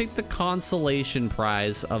is gonna take the consolation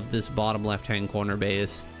prize of this bottom left-hand corner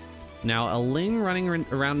base. Now, a Ling running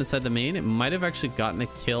around inside the main, it might have actually gotten a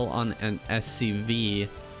kill on an SCV,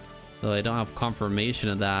 though I don't have confirmation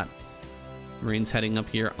of that. Marines heading up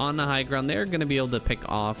here on the high ground. They're gonna be able to pick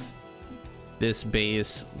off this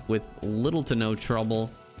base with little to no trouble.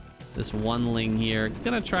 This one Ling here,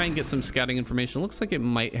 gonna try and get some scouting information. Looks like it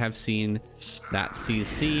might have seen that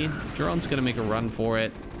CC. Drone's gonna make a run for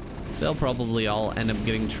it. They'll probably all end up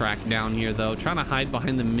getting tracked down here though. Trying to hide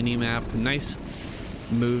behind the mini-map. Nice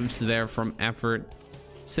moves there from Effort.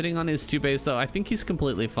 Sitting on his 2 base though, I think he's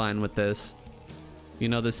completely fine with this. You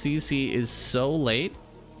know, the CC is so late.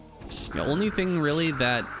 The only thing really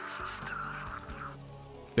that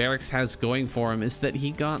Barracks has going for him is that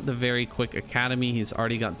he got the very quick academy. He's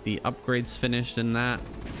already got the upgrades finished in that.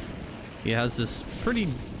 He has this pretty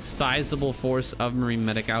sizable force of Marine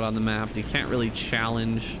Medic out on the map. He can't really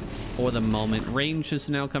challenge for the moment. Range is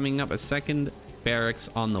now coming up, a second Barracks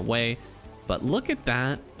on the way. But look at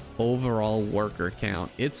that overall worker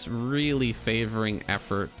count. It's really favoring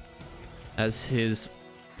Effort as his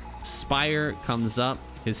Spire comes up,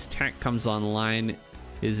 his tech comes online,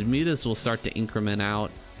 his mutas will start to increment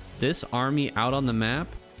out. This army out on the map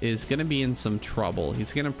is going to be in some trouble.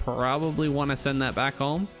 He's going to probably want to send that back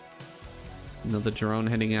home. Another drone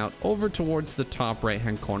heading out over towards the top right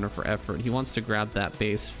hand corner for Effort. He wants to grab that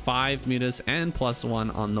base. 5 mutas and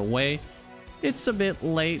 +1 on the way. It's a bit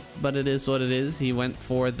late, but it is what it is. He went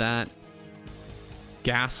for that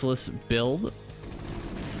gasless build.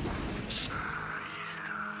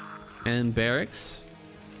 And Barracks,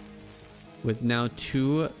 with now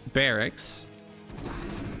 2 Barracks,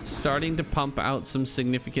 starting to pump out some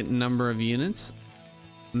significant number of units.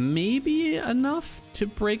 Maybe enough to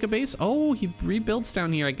break a base. Oh, he rebuilds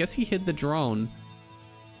down here. I guess he hid the drone.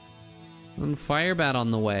 And Firebat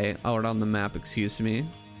on the way, out on the map, excuse me.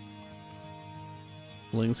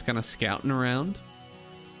 Ling's kind of scouting around.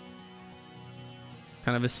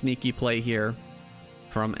 Kind of a sneaky play here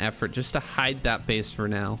from Effort, just to hide that base for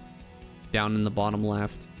now. Down in the bottom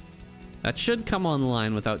left. That should come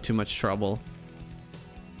online without too much trouble.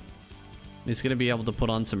 He's going to be able to put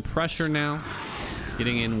on some pressure now.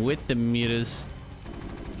 Getting in with the mutas.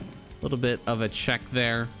 A little bit of a check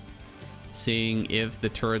there. Seeing if the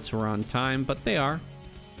turrets were on time, but they are.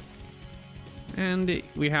 And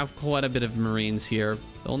we have quite a bit of Marines here.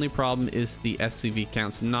 The only problem is the SCV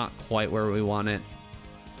count's not quite where we want it.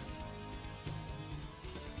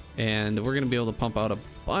 And we're going to be able to pump out a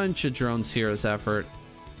bunch of drones here as Effort.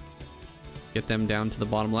 Get them down to the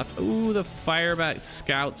bottom left. Ooh, the Firebat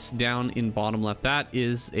scouts down in bottom left. That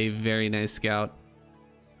is a very nice scout.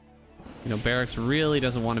 You know, Barracks really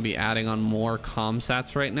doesn't want to be adding on more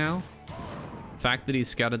comsats right now. The fact that he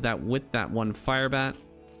scouted that with that one Firebat,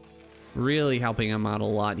 really helping him out a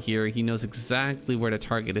lot here. He knows exactly where to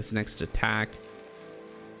target his next attack.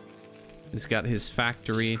 He's got his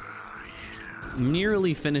factory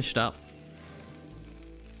nearly finished up.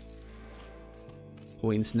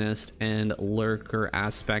 Queen's Nest and Lurker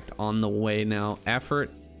aspect on the way now. Effort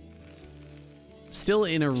still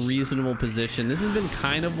in a reasonable position. This has been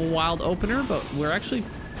kind of a wild opener, but we're actually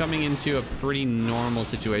coming into a pretty normal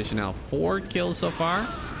situation now. 4 kills so far.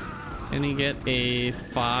 And he get a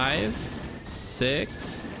 5,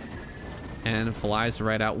 6, and flies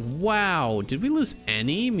right out. Wow, did we lose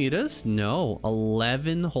any mutas? No,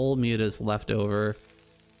 11 whole mutas left over.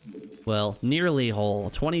 Well, nearly whole.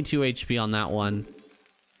 22 HP on that one.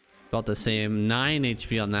 About the same, 9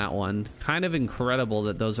 HP on that one. Kind of incredible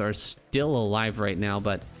that those are still alive right now,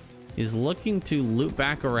 but he's looking to loop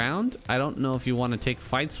back around. I don't know if you want to take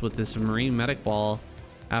fights with this Marine Medic Ball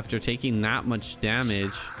after taking that much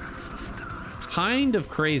damage. Kind of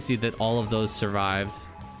crazy that all of those survived.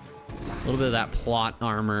 A little bit of that plot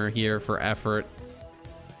armor here for Effort.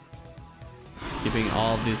 Keeping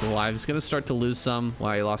all of these alive. He's going to start to lose some.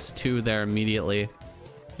 Wow, he lost 2 there immediately.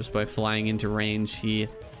 Just by flying into range. He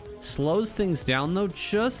slows things down though,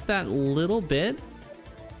 just that little bit.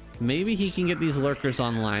 Maybe he can get these lurkers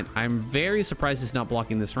online. I'm very surprised he's not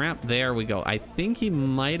blocking this ramp. There we go. I think he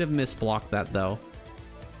might have misblocked that though.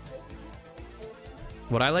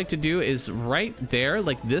 What I like to do is right there,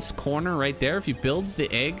 like this corner right there, if you build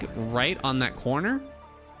the egg right on that corner,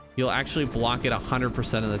 you'll actually block it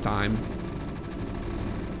 100% of the time.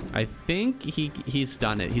 I think he's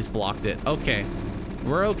done it. He's blocked it. Okay.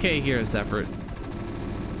 We're okay here as Effort.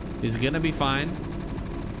 He's gonna be fine.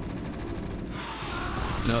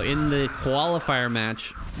 No, in the qualifier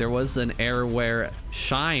match, there was an error where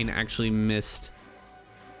Shine actually missed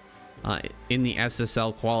in the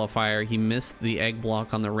SSL qualifier. He missed the egg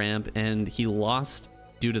block on the ramp and he lost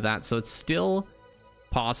due to that. So it's still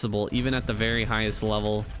possible, even at the very highest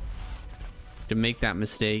level, to make that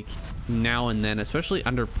mistake now and then, especially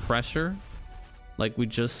under pressure. Like we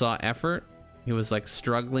just saw Effort. He was like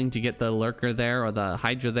struggling to get the lurker there or the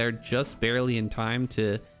Hydra there just barely in time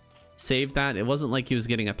to save that. It wasn't like he was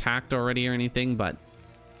getting attacked already or anything, but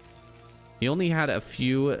he only had a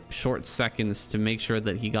few short seconds to make sure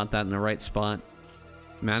that he got that in the right spot.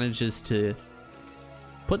 Manages to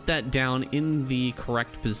put that down in the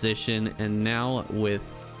correct position, and now with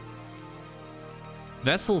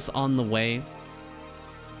vessels on the way,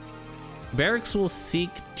 barracks will seek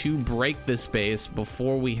to break this base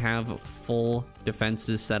before we have full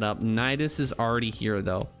defenses set up. Nidus is already here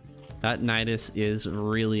though. That Nidus is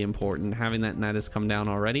really important. Having that Nidus come down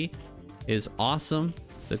already is awesome.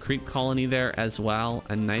 The creep colony there as well,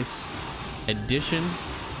 a nice addition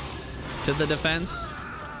to the defense.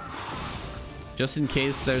 Just in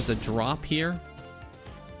case there's a drop here,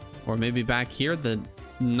 or maybe back here, the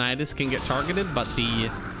Nidus can get targeted, but the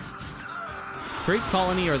creep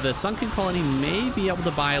colony or the sunken colony may be able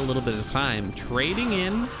to buy a little bit of time. Trading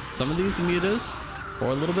in some of these mutas for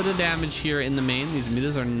a little bit of damage here in the main. These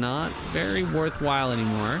mutas are not very worthwhile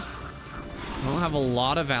anymore. Don't have a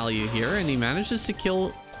lot of value here, and he manages to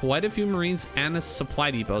kill quite a few Marines and a supply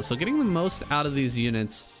depot. So getting the most out of these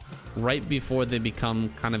units right before they become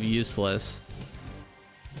kind of useless.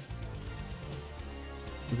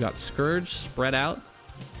 We've got Scourge spread out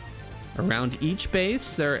around each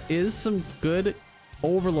base. There is some good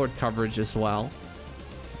Overlord coverage as well.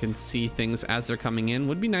 You can see things as they're coming in.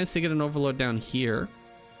 Would be nice to get an Overlord down here,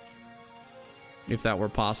 if that were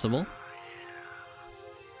possible.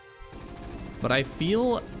 But I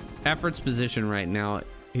feel Effort's position right now,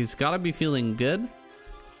 he's got to be feeling good.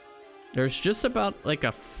 There's just about like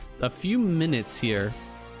a few minutes here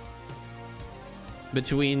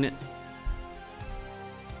between,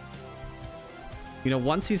 you know,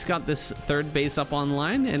 once he's got this third base up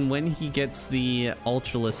online and when he gets the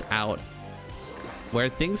Ultralisk out, where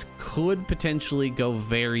things could potentially go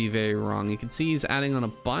very, very wrong. You can see he's adding on a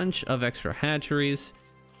bunch of extra hatcheries.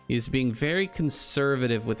 He's being very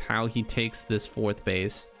conservative with how he takes this fourth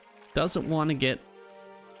base. Doesn't want to get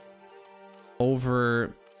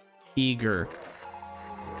over eager,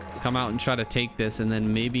 come out and try to take this and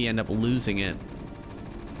then maybe end up losing it.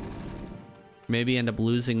 Maybe end up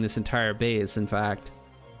losing this entire base, in fact.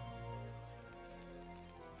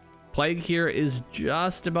 Kleague here is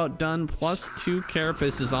just about done. +2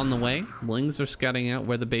 Carapace is on the way. Blings are scouting out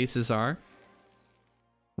where the bases are.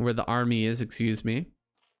 Where the army is, excuse me.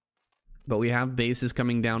 But we have bases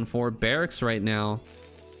coming down for barracks right now.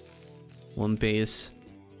 One base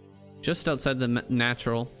just outside the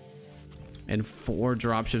natural. And 4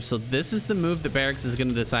 dropships. So this is the move that barracks is going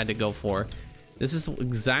to decide to go for. This is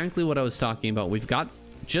exactly what I was talking about. We've got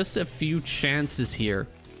just a few chances here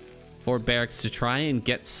for barracks to try and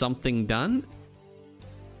get something done.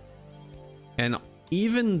 And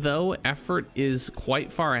even though Effort is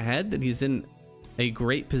quite far ahead, that he's in a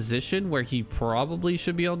great position where he probably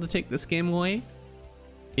should be able to take this game away,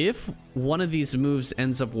 if one of these moves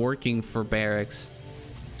ends up working for barracks,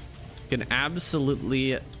 can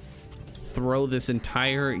absolutely throw this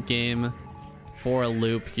entire game for a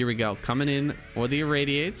loop. Here we go, coming in for the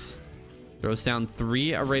irradiates. Throws down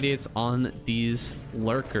 3 irradiates on these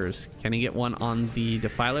lurkers. Can he get one on the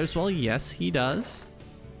defilers? Well, yes, he does.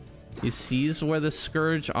 He sees where the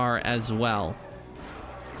Scourge are as well.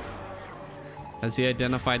 Has he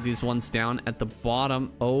identified these ones down at the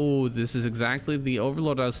bottom? Oh, this is exactly the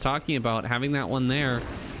Overlord I was talking about. Having that one there,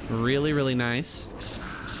 really, really nice.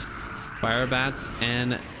 Fire bats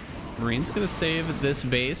and Marine's gonna save this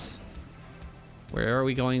base. Where are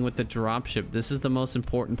we going with the dropship? This is the most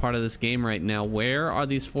important part of this game right now. Where are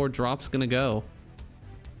these 4 drops gonna go?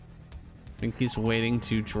 I think he's waiting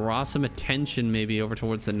to draw some attention maybe over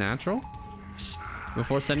towards the natural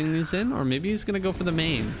before sending these in, or maybe he's gonna go for the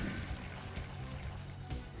main.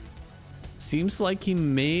 Seems like he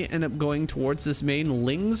may end up going towards this main.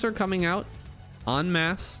 Lings are coming out en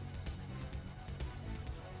masse.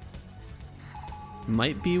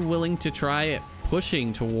 Might be willing to try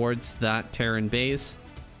pushing towards that Terran base.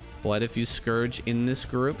 What if you Scourge in this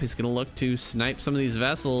group? He's gonna look to snipe some of these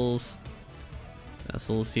vessels.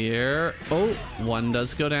 Vessels here. Oh, one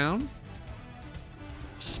does go down.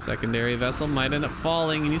 Secondary vessel might end up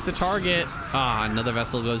falling. He needs to target. Ah, another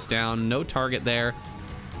vessel goes down. No target there.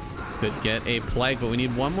 Could get a plague, but we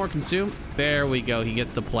need one more consume. There we go. He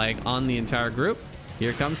gets the plague on the entire group.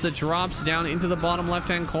 Here comes the drops down into the bottom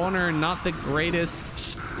left-hand corner. Not the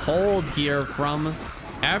greatest hold here from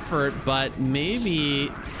effort, but maybe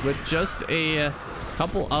with just a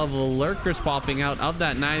couple of lurkers popping out of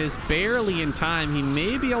that Nidus barely in time, he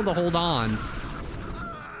may be able to hold on.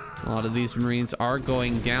 A lot of these Marines are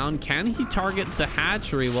going down. Can he target the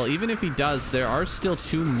hatchery? Well, even if he does, there are still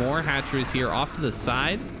 2 more hatcheries here off to the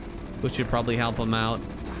side, which should probably help him out.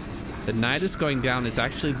 The Nidus going down is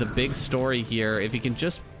actually the big story here. If he can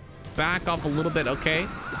just back off a little bit, okay.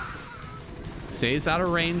 Stays out of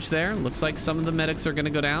range there. Looks like some of the medics are going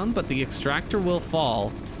to go down, but the extractor will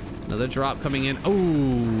fall. Another drop coming in.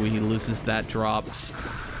 Oh, he loses that drop.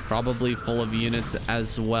 Probably full of units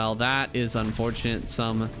as well. That is unfortunate.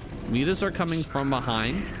 Some mutas are coming from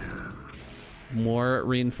behind. More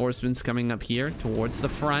reinforcements coming up here towards the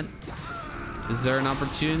front. Is there an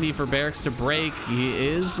opportunity for Barracks to break? He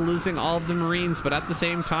is losing all of the Marines, but at the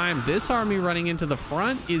same time, this army running into the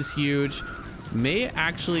front is huge. May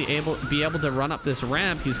actually be able to run up this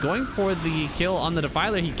ramp. He's going for the kill on the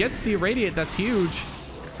Defiler. He gets the Irradiate. That's huge.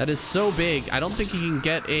 That is so big. I don't think he can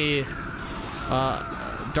get a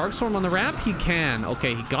Darkstorm on the ramp. He can.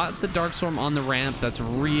 Okay, he got the Darkstorm on the ramp. That's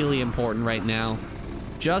really important right now.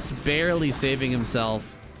 Just barely saving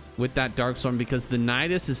himself with that Darkstorm because the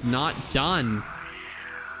Nidus is not done.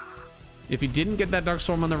 If he didn't get that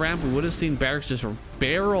Darkstorm on the ramp, we would have seen Barracks just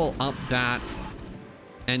barrel up that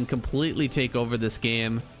and completely take over this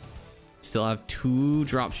game. Still have 2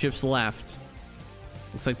 dropships left.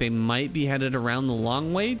 Looks like they might be headed around the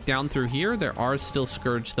long way down through here. There are still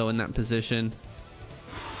Scourge though in that position.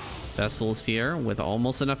 Vessels here with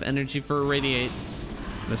almost enough energy for Irradiate.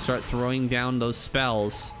 Gonna start throwing down those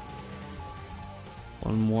spells.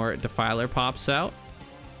 One more Defiler pops out.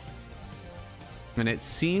 And it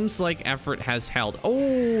seems like effort has held.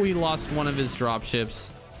 Oh, he lost one of his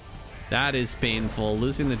dropships. That is painful.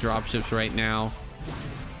 Losing the dropships right now.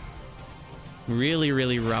 Really,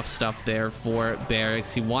 really rough stuff there for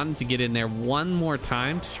Barracks. He wanted to get in there one more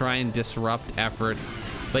time to try and disrupt effort.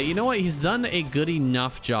 But you know what? He's done a good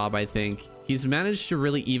enough job, I think. He's managed to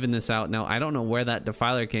really even this out. Now, I don't know where that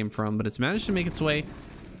Defiler came from, but it's managed to make its way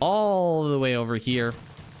all the way over here.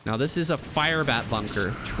 Now, this is a Firebat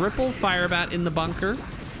bunker. Triple Firebat in the bunker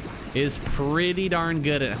is pretty darn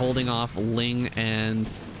good at holding off Ling and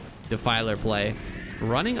Defiler play.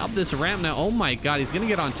 Running up this ramp now. Oh my god, he's gonna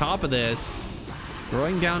get on top of this.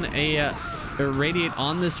 Throwing down a Irradiate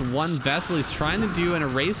on this one vessel. He's trying to do an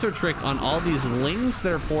eraser trick on all these Lings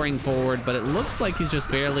that are pouring forward, but it looks like he's just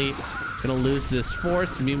barely gonna lose this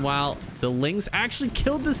force. Meanwhile, the Lings actually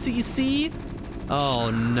killed the CC. Oh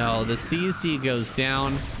no, the CC goes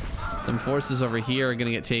down. Some forces over here are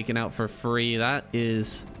gonna get taken out for free. That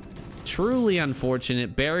is truly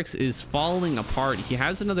unfortunate. Barracks is falling apart. He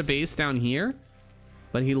has another base down here,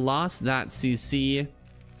 but he lost that CC.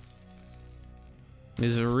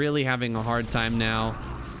 He's really having a hard time now.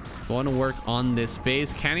 Going to work on this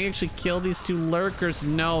base. Can he actually kill these 2 lurkers?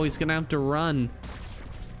 No, he's gonna have to run.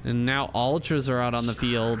 And now Ultras are out on the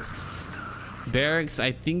field. Barracks,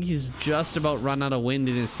 I think he's just about run out of wind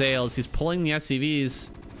in his sails. He's pulling the SCVs.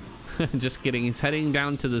 Just kidding. He's heading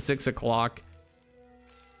down to the 6 o'clock.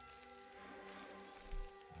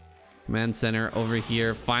 Command center over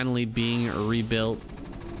here finally being rebuilt.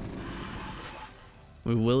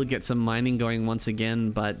 We will get some mining going once again,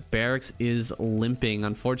 but Barracks is limping.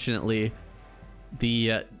 Unfortunately,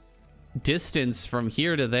 the distance from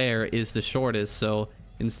here to there is the shortest, so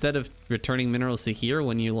instead of returning minerals to here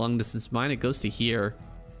when you long distance mine, it goes to here.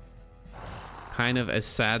 Kind of a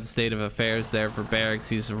sad state of affairs there for Barracks.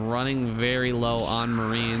 He's running very low on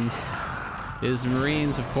Marines. His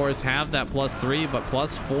Marines, of course, have that +3, but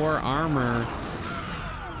 +4 armor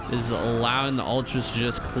is allowing the Ultras to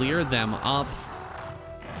just clear them up.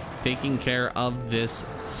 Taking care of this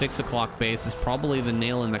 6 o'clock base is probably the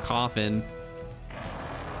nail in the coffin.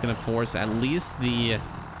 Gonna force at least the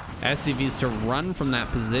SCVs to run from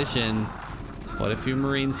that position. But a few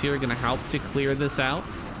Marines here are gonna help to clear this out.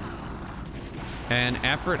 And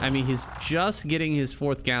effort, I mean, he's just getting his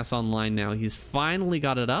 4th gas online now. He's finally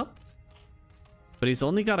got it up. But he's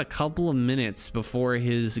only got a couple of minutes before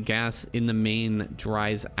his gas in the main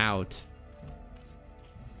dries out.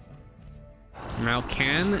 Now,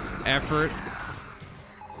 can effort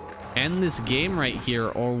end this game right here,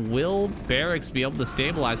 or will Barracks be able to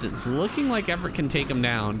stabilize it? It's looking like effort can take him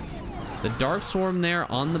down. The Dark Swarm there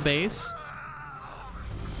on the base.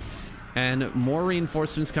 And more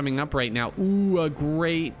reinforcements coming up right now. Ooh, a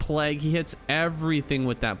great Plague. He hits everything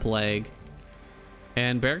with that Plague.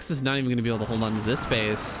 And Barracks is not even going to be able to hold on to this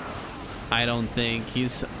base. I don't think.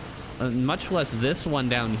 He's much less this one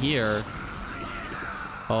down here.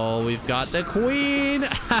 Oh, we've got the Queen.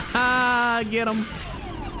 Get him.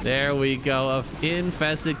 There we go. A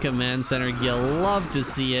infested command center. You love to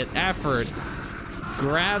see it. Effort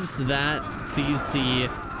grabs that CC,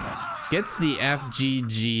 gets the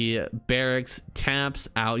FGG. Barracks taps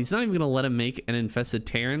out. He's not even gonna let him make an infested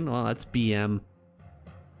Terran. Well, that's BM.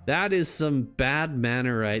 That is some bad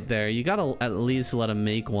manner right there. You gotta at least let him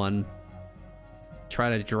make one. Try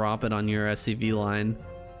to drop it on your SCV line.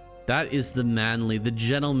 That is the manly, the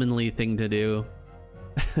gentlemanly thing to do.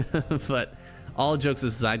 But all jokes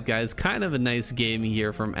aside, guys, kind of a nice game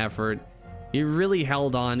here from Effort. He really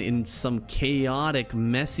held on in some chaotic,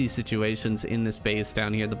 messy situations in this base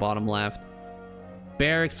down here at the bottom left.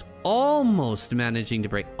 Barracks almost managing to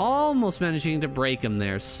break him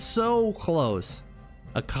there. So close.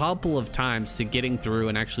 A couple of times to getting through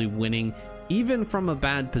and actually winning, even from a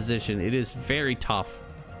bad position. It is very tough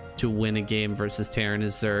to win a game versus Terran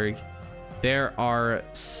as Zerg. There are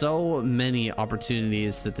so many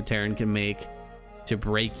opportunities that the Terran can make to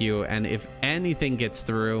break you, and if anything gets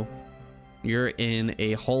through, you're in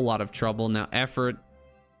a whole lot of trouble. Now, Effort,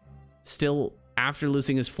 still, after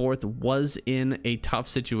losing his fourth, was in a tough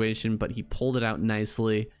situation, but he pulled it out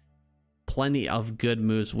nicely. Plenty of good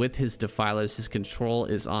moves with his defilers. His control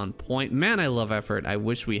is on point. Man, I love Effort. I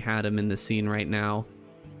wish we had him in the scene right now.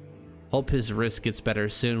 Hope his wrist gets better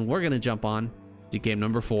soon. We're gonna jump on to game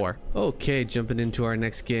number 4. Okay, jumping into our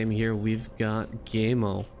next game here, we've got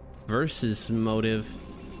GGaemo versus Motive.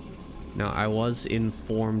 Now, I was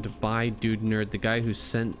informed by Dude Nerd, the guy who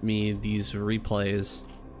sent me these replays,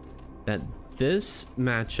 that this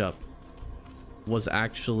matchup was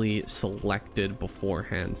actually selected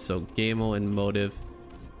beforehand. So GGaemo and Motive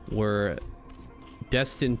were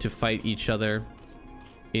destined to fight each other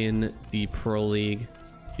in the Pro League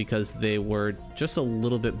because they were just a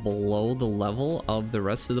little bit below the level of the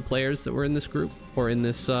rest of the players that were in this group, or in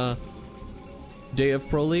this day of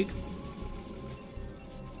Pro League.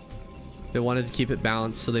 They wanted to keep it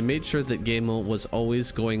balanced, so they made sure that GGaemo was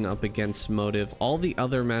always going up against Motive. All the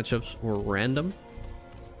other matchups were random,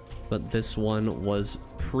 but this one was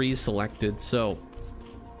pre-selected. So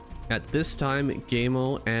at this time,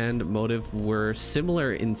 GGaemo and Motive were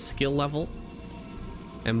similar in skill level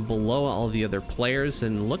and below all the other players.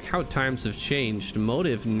 And look how times have changed.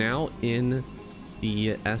 Motive now in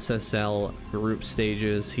the SSL group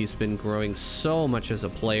stages. He's been growing so much as a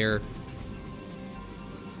player.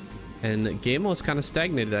 And GGaemo's kind of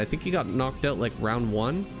stagnated. I think he got knocked out like round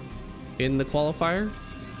 1 in the qualifier.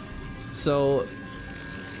 So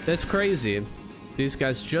that's crazy. These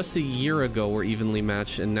guys just a year ago were evenly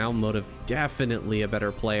matched, and now Motive definitely a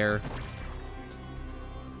better player,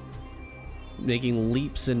 making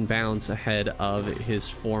leaps and bounds ahead of his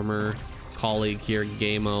former colleague here,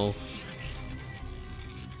 GGaemo.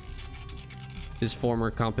 His former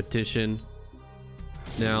competition.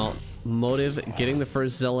 Now, Motive getting the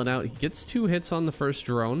first Zealot out. He gets 2 hits on the first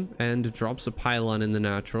drone and drops a pylon in the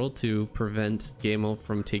natural to prevent GGaemo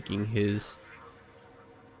from taking his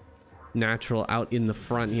natural out in the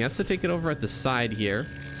front. He has to take it over at the side here.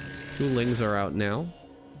 2 Lings are out now,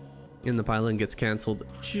 and the pylon gets canceled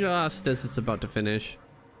just as it's about to finish.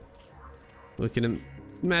 We can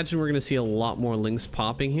imagine we're going to see a lot more Lings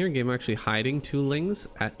popping here. GGaemo actually hiding 2 Lings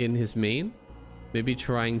in his main, maybe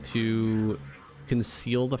trying to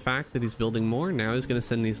conceal the fact that he's building more. Now he's going to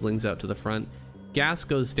send these Lings out to the front. Gas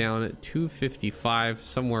goes down at 255,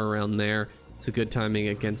 somewhere around there. It's a good timing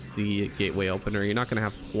against the gateway opener. You're not going to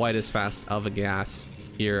have quite as fast of a gas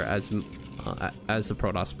here as the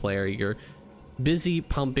Protoss player. You're busy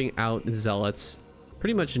pumping out Zealots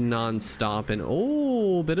pretty much non-stop. And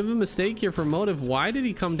oh, bit of a mistake here for Motive. Why did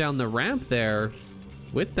he come down the ramp there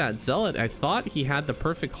with that Zealot? I thought he had the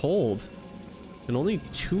perfect hold, and only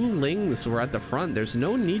 2 Lings were at the front. There's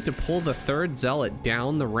no need to pull the 3rd Zealot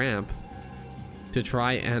down the ramp to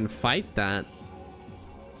try and fight that.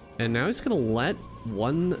 And now he's gonna let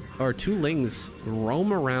 1 or 2 Lings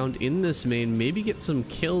roam around in this main, maybe get some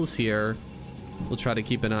kills here. We'll try to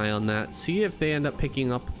keep an eye on that, see if they end up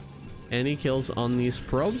picking up any kills on these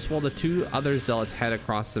probes while the 2 other Zealots head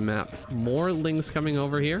across the map. More Lings coming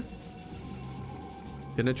over here.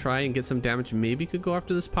 Gonna try and get some damage. Maybe could go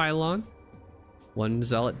after this pylon. 1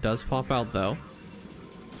 Zealot does pop out though.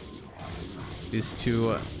 These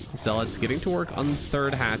 2 Zealots getting to work on the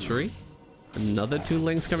 3rd hatchery. Another 2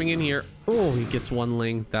 Lings coming in here. Oh, he gets 1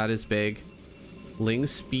 Ling. That is big. Ling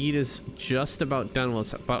speed is just about done. Well,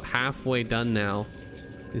 it's about halfway done now.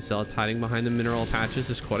 These Zealots hiding behind the mineral patches.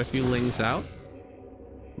 There's quite a few Lings out.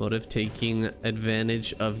 Motive taking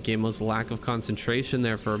advantage of GGaemo's lack of concentration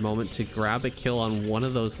there for a moment to grab a kill on 1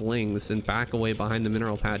 of those Lings and back away behind the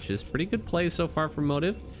mineral patches. Pretty good play so far from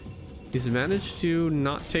Motive. He's managed to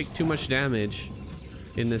not take too much damage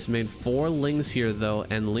in this main. 4 Lings here though,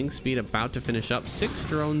 and Ling speed about to finish up. 6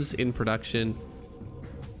 drones in production.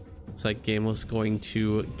 Looks like Gaemo's going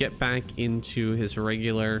to get back into his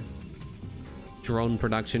regular drone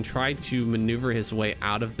production, try to maneuver his way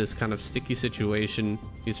out of this kind of sticky situation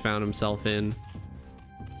he's found himself in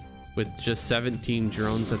with just 17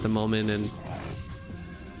 drones at the moment and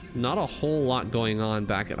not a whole lot going on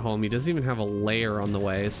back at home. He doesn't even have a layer on the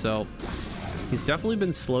way, so he's definitely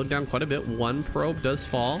been slowed down quite a bit. 1 probe does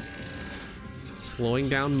fall. Slowing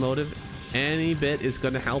down Motive any bit is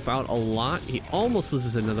going to help out a lot. He almost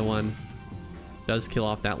loses another one. Does kill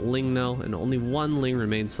off that Ling though, and only 1 Ling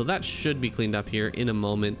remains, so that should be cleaned up here in a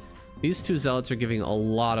moment. These 2 Zealots are giving a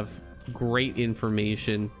lot of great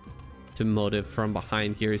information to Motive from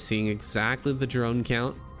behind here, seeing exactly the drone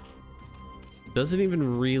count. Doesn't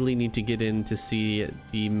even really need to get in to see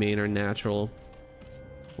the main or natural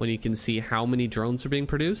when you can see how many drones are being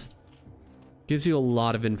produced. Gives you a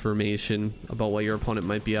lot of information about what your opponent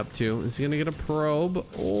might be up to. Is he gonna get a probe?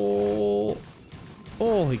 Oh,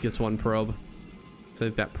 he gets 1 probe. So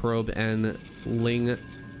that probe and Ling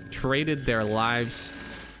traded their lives,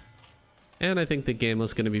 and I think the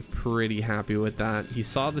Gaemo's going to be pretty happy with that. He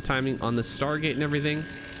saw the timing on the Stargate and everything.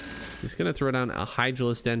 He's going to throw down a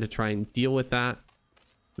Hydralisk Den to try and deal with that.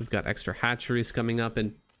 We've got extra hatcheries coming up,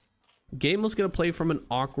 and Gaemo's going to play from an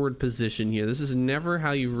awkward position here. This is never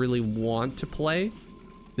how you really want to play.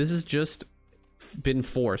 This has just been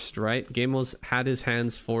forced, right? Gaemo's had his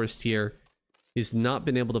hands forced here. He's not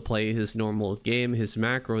been able to play his normal game. His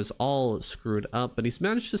macro is all screwed up, but he's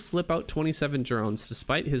managed to slip out 27 drones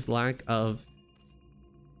despite his lack of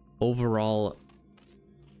overall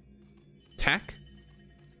tech,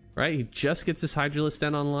 right? He just gets his Hydralisk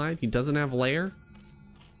Den online. He doesn't have layer.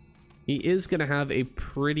 He is going to have a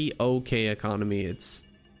pretty okay economy. It's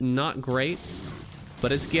not great,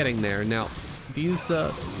 but it's getting there. Now, these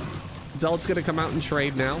Zealot's going to come out and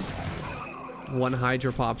trade now. 1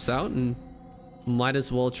 Hydra pops out, and might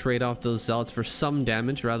as well trade off those Zealots for some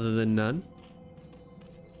damage rather than none.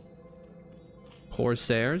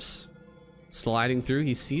 Corsairs sliding through.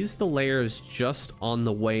 He sees the layers just on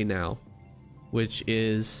the way now, which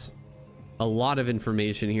is a lot of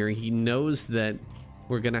information here. He knows that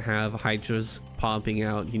we're gonna have Hydras popping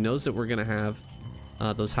out. He knows that we're gonna have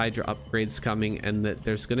those Hydra upgrades coming, and that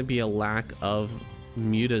there's gonna be a lack of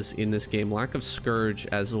mutas in this game, lack of Scourge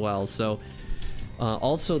as well. So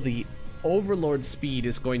also the Overlord speed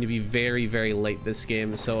is going to be very, very late this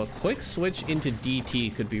game, so a quick switch into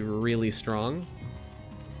DT could be really strong.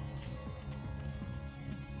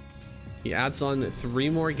 He adds on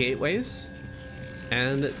 3 more gateways,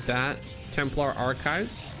 and that Templar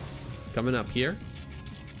Archives coming up here.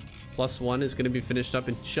 +1 is going to be finished up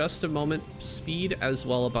in just a moment. Speed as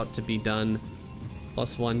well about to be done.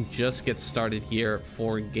 +1 just gets started here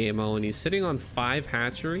for Gaemo, and he's sitting on 5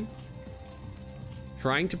 hatchery,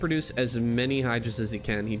 trying to produce as many Hydras as he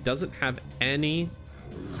can. He doesn't have any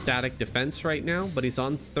static defense right now, but he's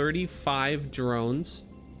on 35 drones,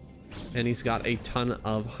 and he's got a ton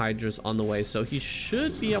of Hydras on the way, so he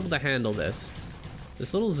should be able to handle this.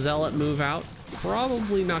 This little Zealot move out,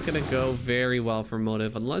 probably not going to go very well for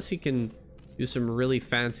Motive, unless he can do some really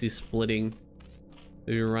fancy splitting.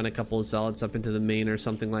 Maybe run a couple of Zealots up into the main or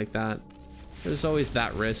something like that. There's always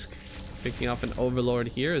that risk. Picking off an Overlord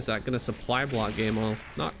here. Is that going to supply block Gaemo?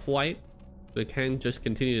 Not quite. They can just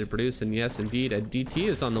continue to produce, and yes, indeed, a DT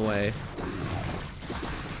is on the way.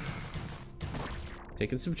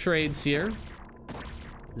 Taking some trades here.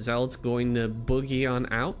 Zealot's going to boogie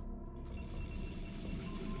on out.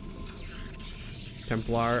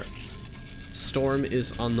 Templar Storm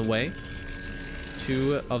is on the way.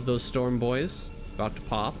 2 of those Storm boys about to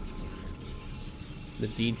pop. The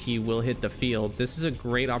DT will hit the field. This is a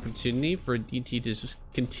great opportunity for a DT to just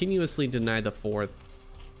continuously deny the 4th.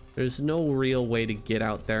 There's no real way to get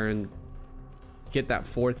out there and get that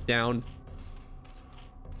 4th down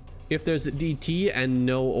if there's a DT and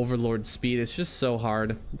no Overlord speed. It's just so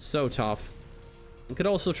hard. It's so tough. You could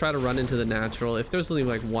also try to run into the natural. If there's only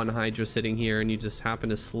like 1 Hydra sitting here and you just happen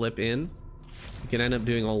to slip in, you can end up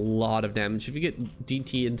doing a lot of damage. If you get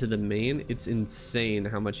DT into the main, it's insane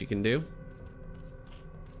how much you can do.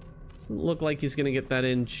 Doesn't look like he's gonna get that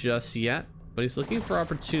in just yet, but he's looking for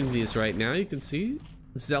opportunities right now. You can see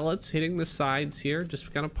Zealots hitting the sides here,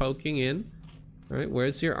 just kind of poking in. All right,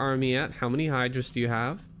 where's your army at? How many Hydras do you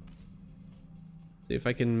have? See if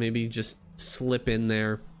I can maybe just slip in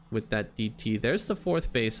there with that DT. There's the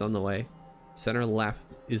 4th base on the way. Center left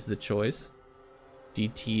is the choice.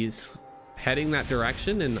 DT is heading that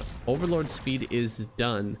direction, and Overlord speed is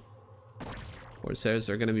done. Corsairs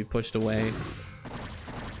are going to be pushed away.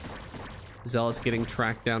 Zealot's getting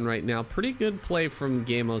tracked down right now. Pretty good play from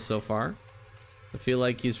GGaemo so far. I feel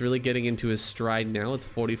like he's really getting into his stride now with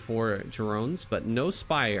 44 drones, but no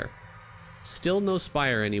Spire. Still no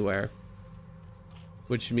Spire anywhere.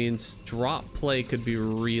 Which means drop play could be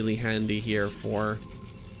really handy here for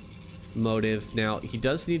Motive. Now, he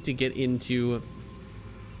does need to get into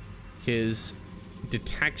his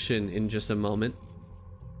detection in just a moment.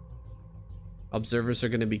 Observers are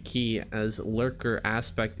going to be key as Lurker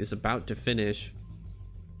aspect is about to finish.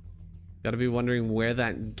 Gotta be wondering where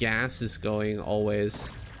that gas is going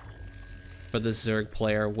always for the Zerg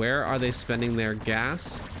player. Where are they spending their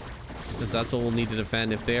gas? Because that's what we'll need to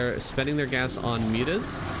defend. If they're spending their gas on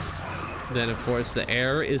mutas, then of course the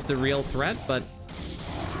air is the real threat. But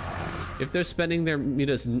if they're spending their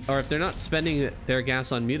mutas, or if they're not spending their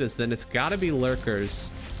gas on mutas, then it's gotta be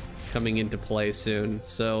Lurkers coming into play soon.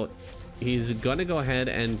 So he's gonna go ahead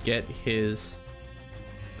and get his...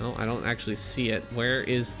 Oh, I don't actually see it. Where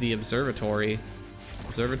is the observatory?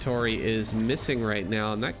 Observatory is missing right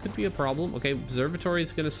now, and that could be a problem. Okay, observatory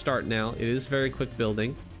is gonna start now. It is very quick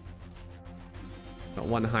building. Got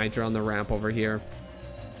one Hydra on the ramp over here.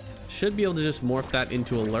 Should be able to just morph that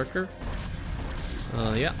into a Lurker.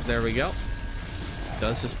 Yeah, there we go.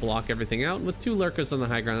 Does just block everything out. With 2 Lurkers on the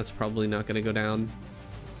high ground, that's probably not gonna go down.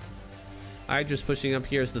 Hydra's pushing up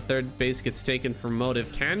here as the 3rd base gets taken for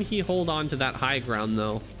Motive. Can he hold on to that high ground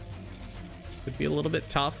though? Could be a little bit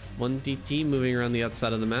tough. 1 DT moving around the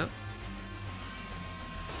outside of the map.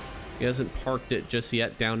 He hasn't parked it just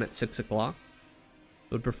yet down at 6 o'clock.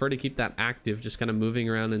 Would prefer to keep that active, just kind of moving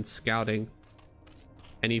around and scouting.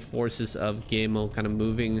 Any forces of GGaemo kind of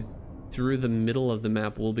moving through the middle of the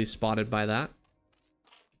map will be spotted by that.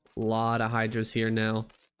 A lot of Hydras here now.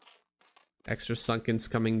 Extra Sunkens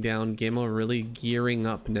coming down. GGaemo really gearing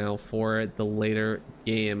up now for the later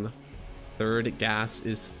game. 3rd gas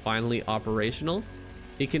is finally operational.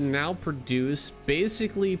 He can now produce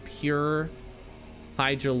basically pure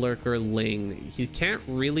Hydra Lurker Ling. He can't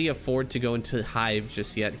really afford to go into Hive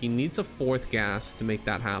just yet. He needs a 4th gas to make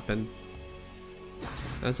that happen.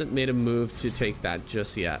 Hasn't made a move to take that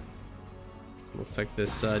just yet. Looks like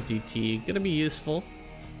this DT gonna be useful.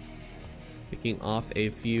 Picking off a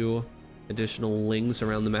few additional Lings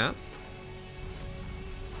around the map.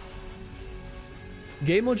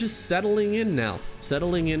 GGaemo just settling in now.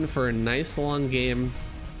 Settling in for a nice long game.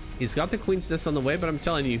 He's got the Queen's Nest on the way, but I'm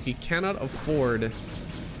telling you, he cannot afford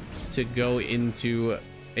to go into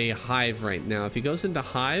a Hive right now. If he goes into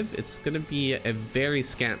Hive, it's going to be a very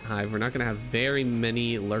scant Hive. We're not going to have very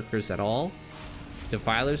many Lurkers at all.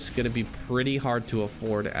 Defiler's going to be pretty hard to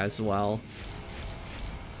afford as well.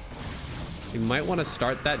 He might want to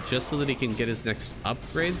start that just so that he can get his next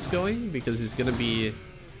upgrades going, because he's going to be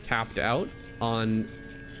capped out on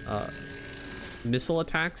missile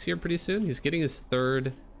attacks here pretty soon. He's getting his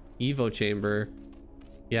 3rd Evo chamber.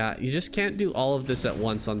 Yeah, you just can't do all of this at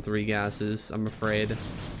once on 3 gases, I'm afraid.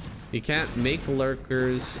 You can't make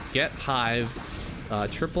Lurkers, get Hive,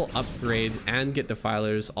 triple upgrade, and get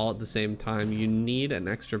Defilers all at the same time. You need an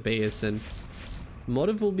extra base, and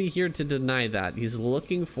Motive will be here to deny that. He's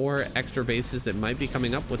looking for extra bases that might be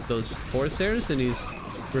coming up with those Corsairs, and he's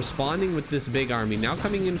responding with this big army. Now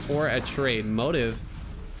coming in for a trade. Motive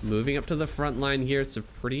moving up to the front line here. It's a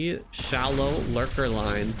pretty shallow Lurker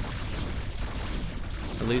line.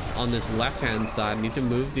 At least on this left-hand side. Need to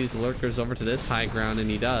move these Lurkers over to this high ground, and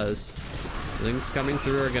he does. Things coming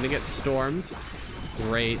through are going to get stormed.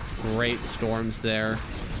 Great storms there.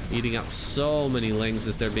 Eating up so many Lings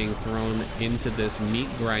as they're being thrown into this meat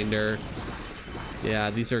grinder. Yeah,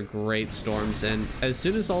 these are great storms, and as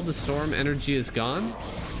soon as all the storm energy is gone,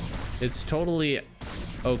 it's totally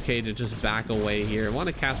okay to just back away here. I want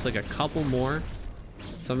to cast like a couple more.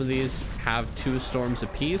 Some of these have 2 storms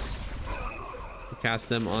apiece. Cast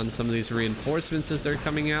them on some of these reinforcements as they're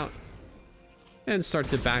coming out, and start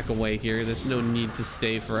to back away here. There's no need to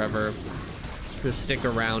stay forever. Just stick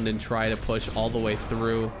around and try to push all the way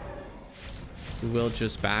through. You will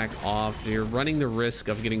just back off. You're running the risk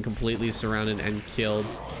of getting completely surrounded and killed,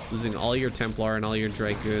 losing all your Templar and all your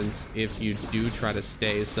Dragoons if you do try to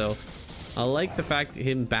stay. So I like the fact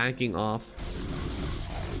him backing off.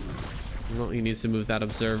 Well, he needs to move that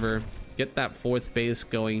observer. Get that 4th base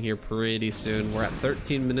going here pretty soon. We're at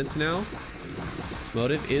 13 minutes now.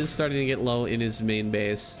 Motive is starting to get low in his main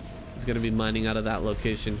base. He's going to be mining out of that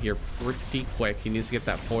location here pretty quick. He needs to get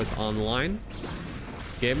that 4th online.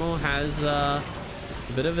 GGaemo has a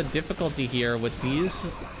bit of a difficulty here with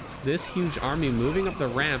this huge army moving up the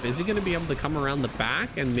ramp. Is he going to be able to come around the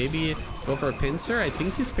back and maybe go for a pincer? I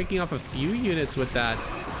think he's picking off a few units with that.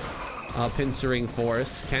 pincering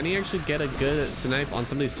force. Can he actually get a good snipe on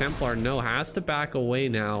some of these Templar? No, has to back away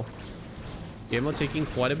now. GGaemo taking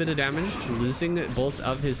quite a bit of damage, losing both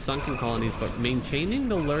of his sunken colonies, but maintaining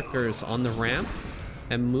the lurkers on the ramp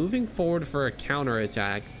and moving forward for a counter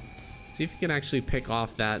attack. See if he can actually pick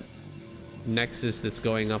off that nexus that's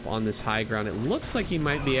going up on this high ground. It looks like he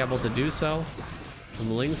might be able to do so.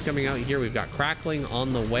 Some Lings coming out here. We've got Crackling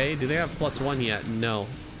on the way. Do they have +1 yet? No.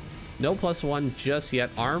 No +1 just yet.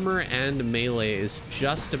 Armor and melee is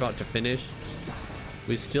just about to finish.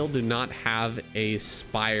 We still do not have a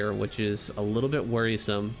Spire, which is a little bit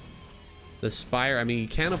worrisome. The Spire, I mean, he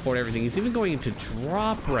can't afford everything. He's even going into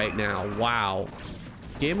drop right now. Wow.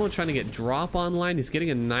 GGaemo trying to get drop online. He's getting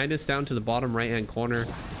a Nidus down to the bottom right-hand corner.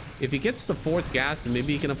 If he gets the 4th gas,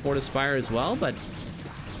 maybe he can afford a Spire as well, but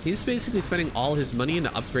he's basically spending all his money into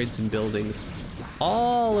upgrades and buildings.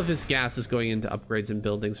 All of his gas is going into upgrades and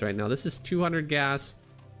buildings right now. This is 200 gas.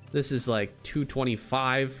 This is like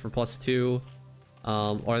 225 for +2.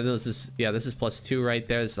 Or this is, yeah, this is +2 right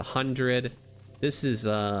there. This is 100. This is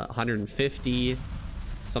 150.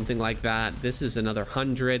 Something like that. This is another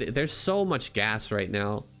 100. There's so much gas right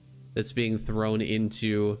now that's being thrown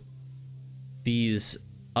into these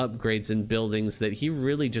upgrades and buildings that he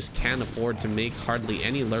really just can't afford to make hardly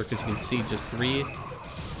any lurkers. You can see just 3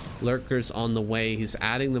 lurkers on the way. He's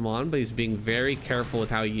adding them on, but he's being very careful with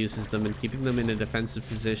how he uses them, and keeping them in a defensive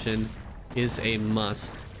position is a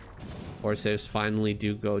must. Corsairs finally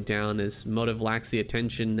do go down as Motive lacks the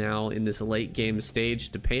attention now in this late game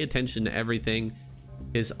stage to pay attention to everything.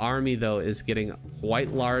 His army, though, is getting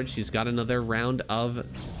quite large. He's got another round of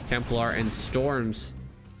Templar and Storms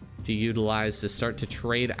to utilize to start to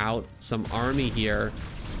trade out some army here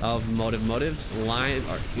of Motive. Motive's line,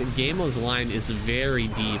 or GGaemo's line, is very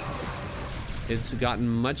deep. It's gotten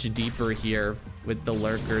much deeper here with the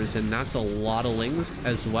lurkers, and that's a lot of Lings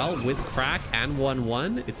as well. With Crack and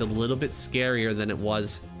 1-1, it's a little bit scarier than it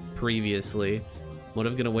was previously.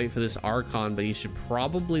 Motive gonna wait for this Archon, but he should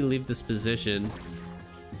probably leave this position.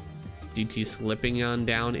 DT slipping on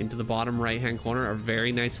down into the bottom right hand corner. A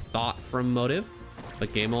very nice thought from Motive,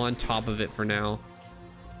 but GGaemo on top of it for now.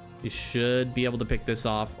 He should be able to pick this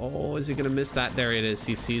off. Oh, is he gonna miss that? There it is.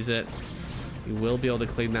 He sees it. He will be able to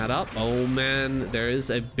clean that up. Oh man, there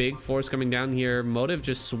is a big force coming down here. Motive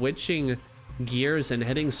just switching gears and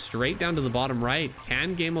heading straight down to the bottom right.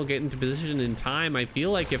 Can GGaemo get into position in time? I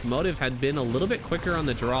feel like if Motive had been a little bit quicker on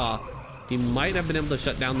the draw, he might have been able to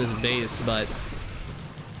shut down this base, but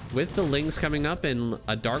with the Lings coming up and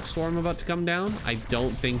a Dark Swarm about to come down, I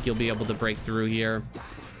don't think you'll be able to break through here.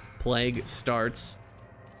 Plague starts,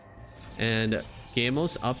 and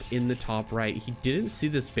GGaemo's up in the top right. He didn't see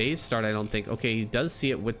this base start, I don't think. Okay, he does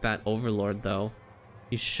see it with that Overlord, though.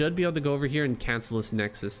 He should be able to go over here and cancel this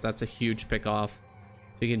Nexus. That's a huge pick off.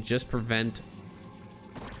 If he can just prevent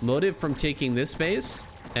Motive from taking this base,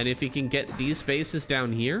 and if he can get these bases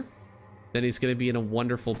down here, then he's going to be in a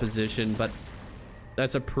wonderful position. But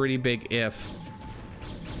that's a pretty big if.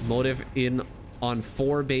 Motive in on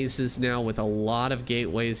 4 bases now with a lot of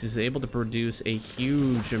gateways. He's able to produce a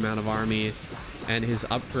huge amount of army, and his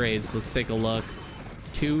upgrades, let's take a look.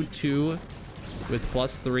 2-2 with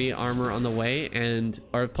 +3 armor on the way, and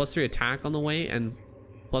or +3 attack on the way, and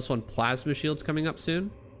 +1 plasma shields coming up soon.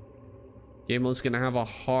 GGaemo's gonna have a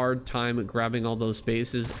hard time grabbing all those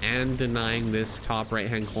bases and denying this top right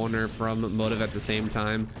hand corner from Motive at the same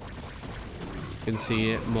time. You can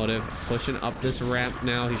see Motive pushing up this ramp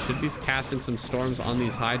now. He should be casting some storms on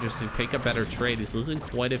these Hydras to take a better trade. He's losing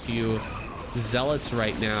quite a few Zealots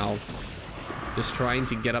right now, just trying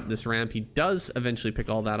to get up this ramp. He does eventually pick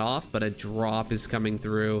all that off, but a drop is coming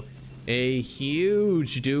through. A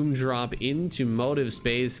huge Doom drop into Motive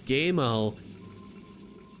space. GGaemo,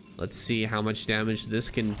 let's see how much damage this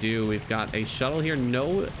can do. We've got a shuttle here.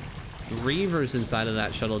 No Reavers inside of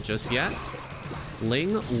that shuttle just yet.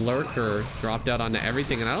 Ling Lurker dropped out onto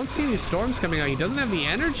everything, and I don't see any storms coming out. He doesn't have the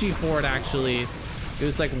energy for it, actually. It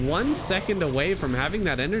was like 1 second away from having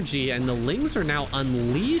that energy, and the Lings are now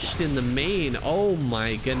unleashed in the main. Oh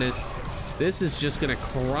my goodness. This is just gonna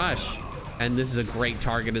crush, and this is a great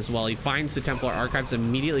target as well. He finds the Templar Archives,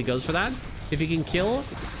 immediately goes for that. If he can kill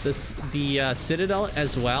the Citadel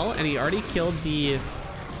as well, and he already killed the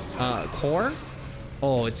core.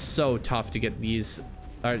 Oh, it's so tough to get these.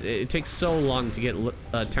 It takes so long to get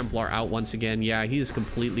Templar out once again. Yeah, he's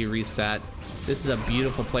completely reset. This is a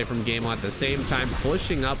beautiful play from GGaemo, at the same time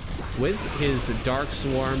pushing up with his Dark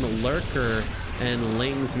Swarm, Lurker, and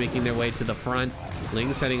Lings making their way to the front.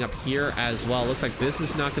 Lings heading up here as well. Looks like this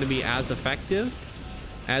is not going to be as effective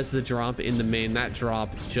as the drop in the main. That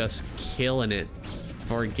drop just killing it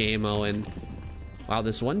for GGaemo, and Wow,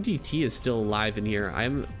 this one DT is still alive in here.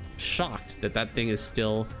 I'm shocked that that thing is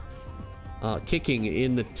still kicking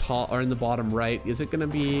in the top or in the bottom right. Is it gonna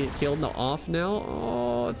be killed no off now?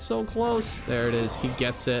 Oh, it's so close. There it is. He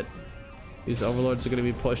gets it. These overlords are gonna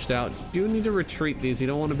be pushed out. You do need to retreat these. You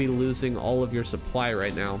don't want to be losing all of your supply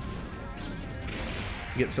right now.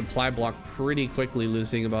 You get supply block pretty quickly,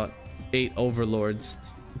 losing about 8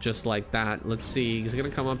 overlords just like that. Let's see. He's gonna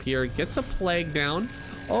come up here, gets a plague down.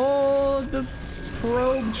 Oh, the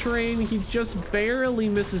probe train. He just barely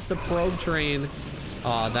misses the probe train.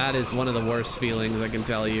 Oh, that is one of the worst feelings, I can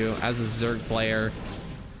tell you, as a Zerg player.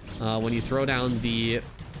 When you throw down the...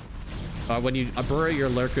 when you burrow your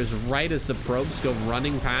lurkers right as the probes go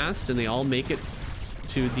running past and they all make it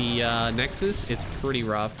to the Nexus, it's pretty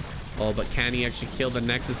rough. Oh, but can he actually kill the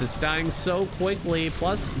Nexus? It's dying so quickly.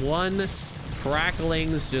 +1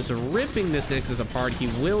 cracklings, just ripping this Nexus apart. He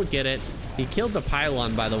will get it. He killed the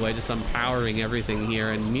pylon, by the way, just empowering everything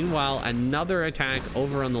here. And meanwhile, another attack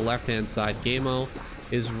over on the left-hand side. GGaemo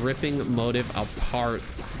is ripping Motive apart.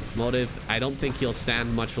 Motive, I don't think he'll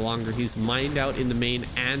stand much longer. He's mined out in the main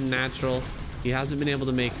and natural. He hasn't been able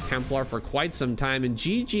to make Templar for quite some time. And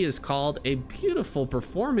GG is called. A beautiful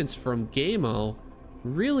performance from GGaemo.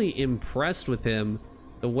 Really impressed with him.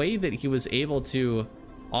 The way that he was able to,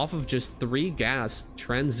 off of just 3 gas,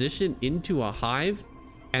 transition into a hive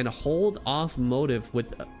and hold off Motive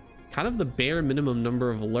with kind of the bare minimum number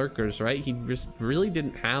of lurkers, right? He just really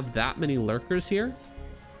didn't have that many lurkers here,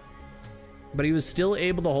 but he was still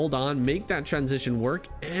able to hold on, make that transition work,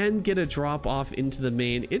 and get a drop off into the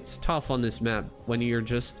main. It's tough on this map when you're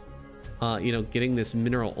just, you know, getting this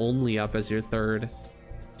mineral only up as your third,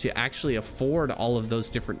 to actually afford all of those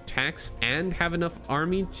different techs and have enough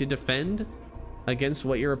army to defend against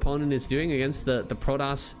what your opponent is doing, against the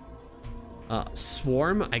Protoss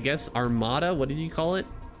swarm, I guess, armada. What did you call it?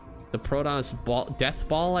 The Protoss ball, death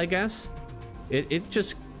ball, I guess. It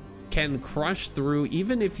just can crush through.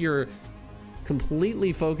 Even if you're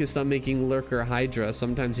completely focused on making lurker Hydra,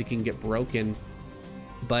 sometimes it can get broken.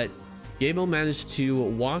 But GGaemo managed to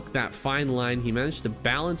walk that fine line. He managed to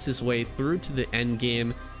balance his way through to the end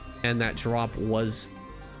game, and that drop was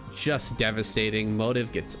just devastating.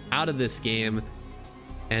 Motive gets out of this game,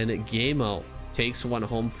 and GGaemo takes one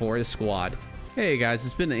home for his squad. Hey guys,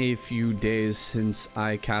 it's been a few days since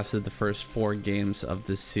I casted the first 4 games of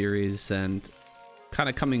this series, and kind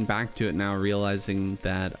of coming back to it now, realizing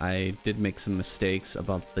that I did make some mistakes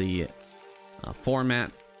about the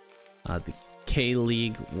format. The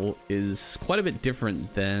Kleague is quite a bit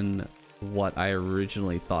different than what I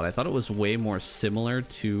originally thought. I thought it was way more similar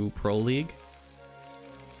to Pro League,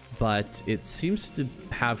 but it seems to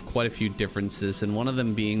have quite a few differences, and one of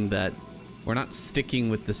them being that we're not sticking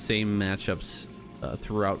with the same matchups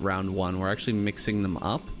throughout round 1. We're actually mixing them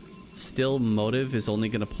up. Still, Motive is only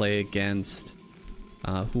going to play against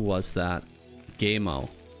who was that? GGaemo.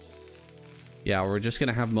 Yeah, we're just going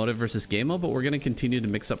to have Motive versus GGaemo, but we're going to continue to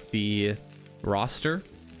mix up the roster.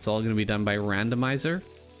 It's all going to be done by randomizer.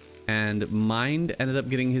 And Mind ended up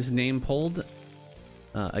getting his name pulled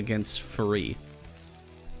against Free.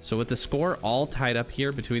 So with the score all tied up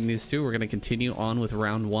here between these two, we're going to continue on with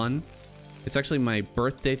round 1. It's actually my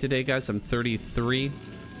birthday today, guys. I'm 33.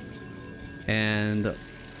 And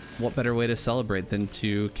what better way to celebrate than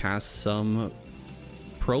to cast some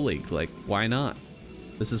Pro League? Like, why not?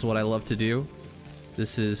 This is what I love to do.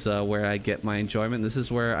 This is where I get my enjoyment. This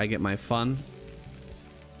is where I get my fun.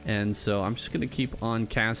 And so I'm just going to keep on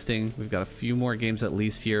casting. We've got a few more games at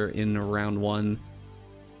least here in round 1.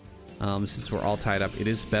 Since we're all tied up, it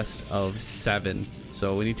is best of 7.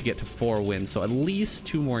 So we need to get to 4 wins. So at least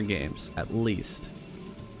 2 more games, at least.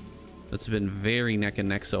 It's been very neck and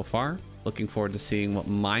neck so far. Looking forward to seeing what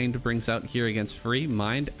Mind brings out here against Free.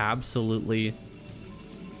 Mind, absolutely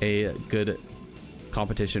a good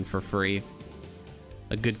competition for Free.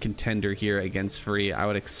 A good contender here against Free. I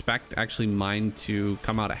would expect actually Mind to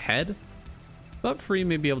come out ahead, but Free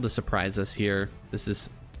may be able to surprise us here. This is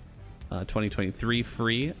 2023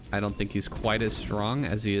 Free. I don't think he's quite as strong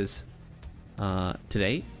as he is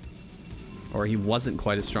today, or he wasn't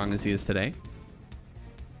quite as strong as he is today.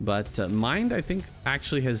 But Mind, I think,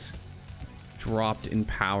 actually has dropped in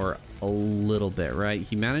power a little bit, right?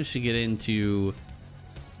 He managed to get into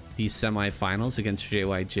the semifinals against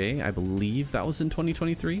JYJ. I believe that was in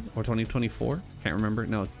 2023 or 2024. Can't remember.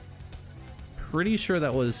 No, pretty sure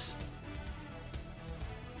that was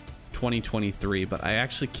 2023, but I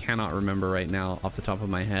actually cannot remember right now off the top of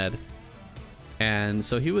my head. And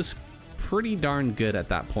so he was pretty darn good at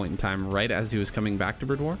that point in time, right as he was coming back to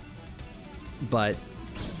Broodwar. But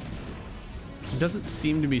doesn't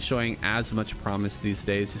seem to be showing as much promise these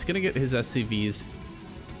days. He's going to get his SCVs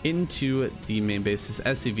into the main base. This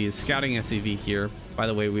SCV is scouting SCV here. By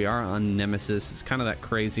the way, we are on Nemesis. It's kind of that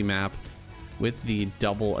crazy map with the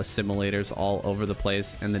double assimilators all over the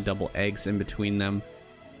place and the double eggs in between them,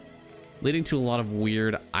 leading to a lot of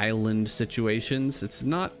weird island situations. It's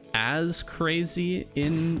not as crazy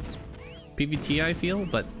in PvT, I feel,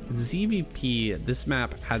 but ZVP, this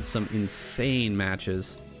map had some insane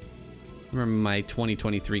matches. I remember my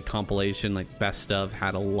 2023 compilation, like best of,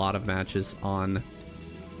 had a lot of matches on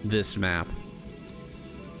this map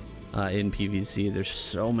in PvZ. There's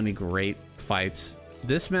so many great fights.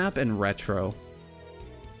 This map and Retro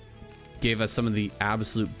gave us some of the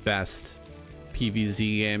absolute best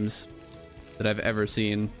PvZ games that I've ever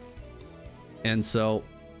seen. And so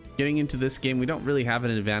getting into this game, we don't really have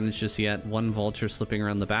an advantage just yet. One vulture slipping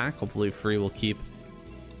around the back. Hopefully Free will keep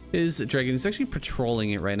his dragon. He's actually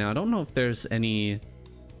patrolling it right now. I don't know if there's any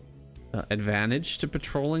advantage to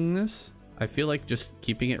patrolling this. I feel like just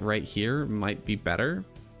keeping it right here might be better.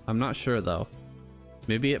 I'm not sure though.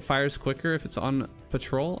 Maybe it fires quicker if it's on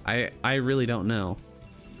patrol. I really don't know.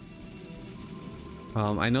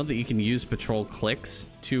 I know that you can use patrol clicks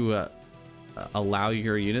to allow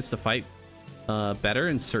your units to fight better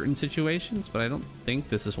in certain situations, but I don't think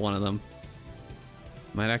this is one of them.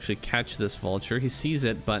 Might actually catch this vulture. He sees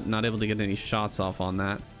it, but not able to get any shots off on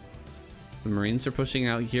that. Some Marines are pushing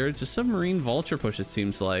out here. Just a Marine vulture push, it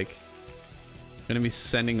seems like. Gonna be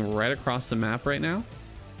sending right across the map right now.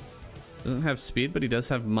 Doesn't have speed, but he does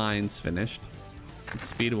have mines finished.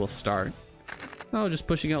 Speed will start. Oh, just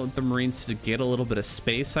pushing out with the Marines to get a little bit of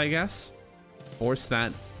space, I guess. Force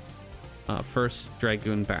that first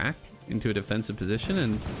Dragoon back into a defensive position,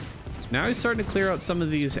 and now he's starting to clear out some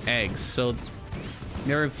of these eggs. So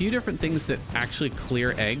there are a few different things that actually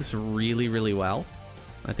clear eggs really, really well.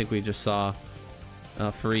 I think we just saw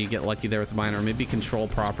Free get lucky there with the mine, or maybe control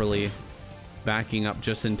properly, backing up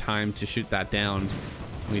just in time to shoot that down.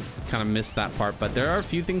 We kind of missed that part, but there are a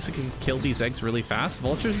few things that can kill these eggs really fast.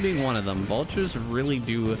 Vultures being one of them. Vultures really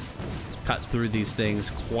do cut through these things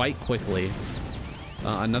quite quickly.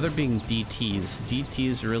 Another being DTs.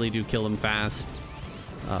 DTs really do kill them fast.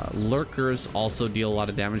 Lurkers also deal a lot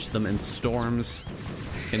of damage to them, and storms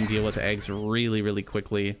can deal with eggs really, really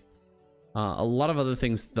quickly. A lot of other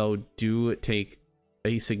things, though, do take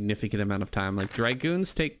a significant amount of time. Like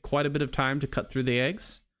Dragoons take quite a bit of time to cut through the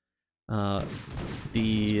eggs.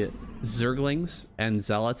 The Zerglings and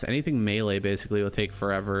Zealots, anything melee basically, will take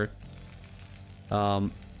forever.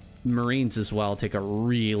 Marines as well take a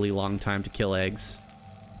really long time to kill eggs.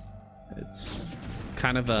 It's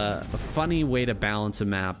kind of a funny way to balance a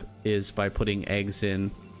map is by putting eggs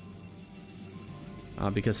in.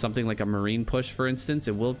 Because something like a Marine push, for instance,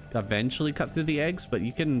 it will eventually cut through the eggs, but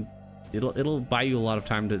you can, it'll buy you a lot of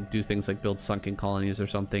time to do things like build sunken colonies or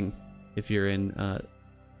something if you're in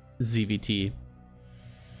ZVT.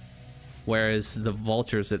 Whereas the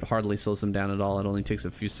vultures, it hardly slows them down at all. It only takes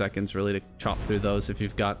a few seconds really to chop through those. If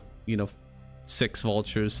you've got, you know, 6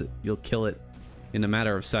 vultures, you'll kill it in a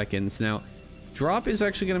matter of seconds. Now, Drop is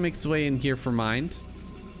actually going to make its way in here for Mind.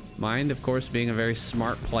 Mind, of course, being a very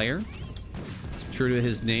smart player. True to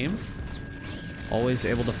his name. Always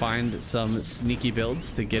able to find some sneaky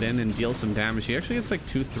builds to get in and deal some damage. He actually gets like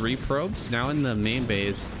 2-3 probes now in the main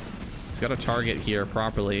base. He's got to target here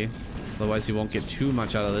properly. Otherwise, he won't get too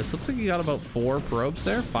much out of this. Looks like he got about 4 probes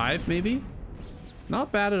there. 5, maybe?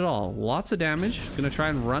 Not bad at all. Lots of damage. Gonna try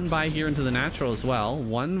and run by here into the natural as well.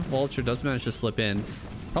 1 vulture does manage to slip in.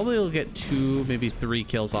 Probably will get 2, maybe 3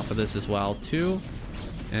 kills off of this as well. 2.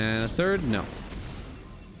 And a 3rd? No.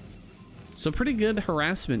 So pretty good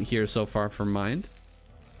harassment here so far from Mind.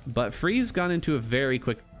 But Free's gone into a very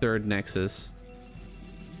quick 3rd Nexus.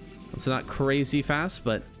 It's not crazy fast,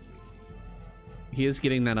 but he is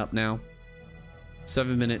getting that up now.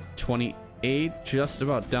 7-minute 28, just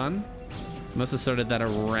about done. Must have started that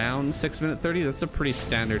around 6-minute 30. That's a pretty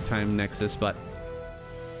standard time Nexus, but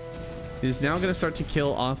he's now going to start to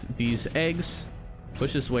kill off these eggs,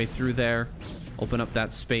 push his way through there, open up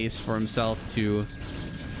that space for himself to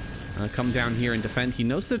come down here and defend. He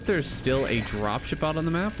knows that there's still a dropship out on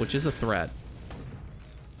the map, which is a threat.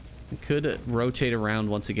 He could rotate around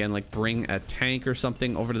once again, like bring a tank or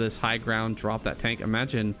something over to this high ground, drop that tank.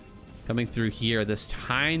 Imagine coming through here, this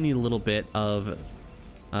tiny little bit of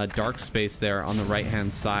dark space there on the right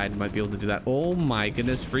hand side. Might be able to do that. Oh my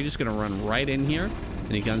goodness, Free just gonna run right in here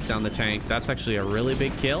and he guns down the tank. That's actually a really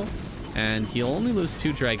big kill, and he'll only lose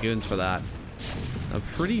 2 Dragoons for that. A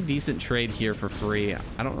pretty decent trade here for Free.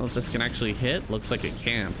 I don't know if this can actually hit. Looks like it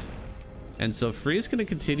can't. And so Free is going to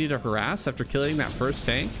continue to harass after killing that first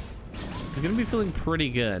tank. He's going to be feeling pretty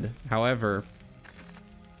good. However,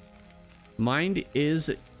 Mind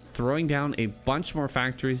is throwing down a bunch more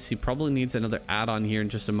factories. He probably needs another add-on here in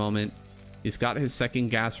just a moment. He's got his second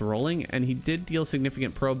gas rolling, and he did deal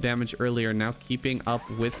significant probe damage earlier, now keeping up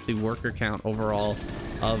with the worker count overall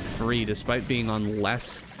of Free, despite being on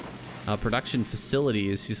less production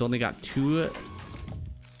facilities. He's only got 2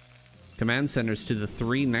 command centers to the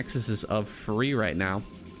 3 nexuses of Free right now.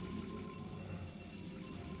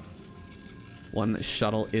 One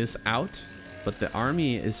shuttle is out, but the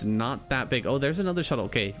army is not that big. Oh, there's another shuttle.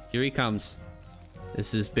 Okay, here he comes.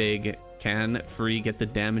 This is big. Can Free get the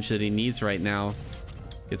damage that he needs right now?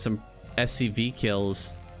 Get some SCV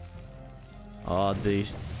kills. The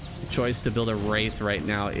choice to build a Wraith right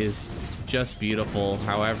now is just beautiful.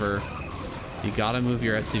 However, you gotta move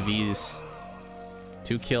your SCVs.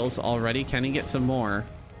 2 kills already. Can he get some more?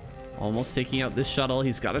 Almost taking out this shuttle.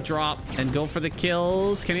 He's got to drop and go for the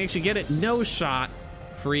kills. Can he actually get it? No shot.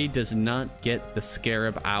 Free does not get the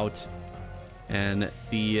Scarab out. And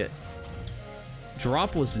the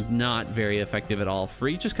drop was not very effective at all.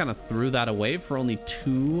 Free just kind of threw that away for only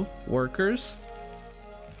 2 workers.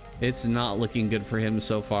 It's not looking good for him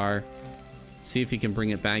so far. See if he can bring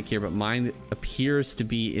it back here, but mine appears to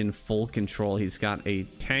be in full control. He's got a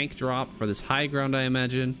tank drop for this high ground, I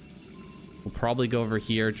imagine. We'll probably go over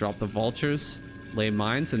here, drop the vultures, lay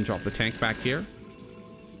mines, and drop the tank back here.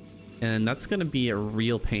 And that's going to be a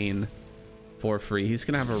real pain for Free. He's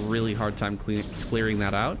going to have a really hard time clearing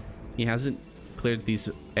that out. He hasn't cleared these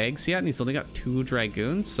eggs yet, and he's only got 2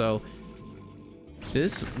 dragoons, so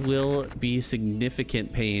this will be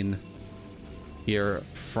significant pain here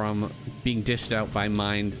from being dished out by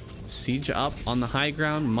Mind. Siege up on the high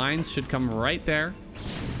ground. Mines should come right there.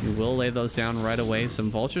 We will lay those down right away. Some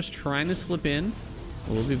vultures trying to slip in.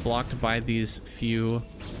 Will be blocked by these few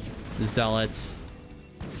zealots.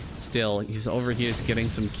 Still, he's over here, he's getting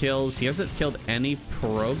some kills. He hasn't killed any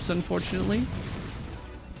probes, unfortunately.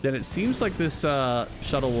 Then it seems like this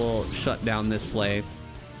shuttle will shut down this play.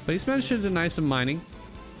 But he's managed to deny some mining.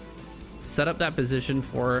 Set up that position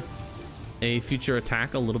for a future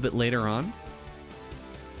attack a little bit later on.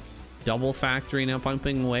 Double factory now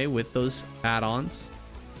pumping away with those add-ons.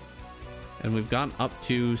 And we've gone up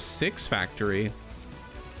to 6 factory,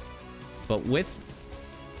 but with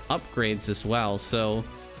upgrades as well. So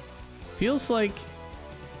feels like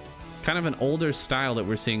kind of an older style that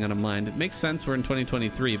we're seeing on a Mind. It makes sense, we're in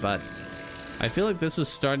 2023, but I feel like this was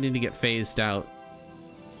starting to get phased out.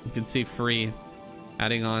 You can see Free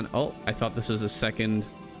adding on. Oh, I thought this was a second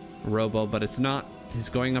robo, but it's not. He's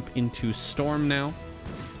going up into Storm now.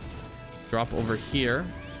 Drop over here.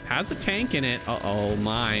 Has a tank in it. Uh-oh,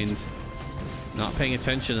 Mind. Not paying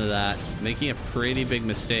attention to that. Making a pretty big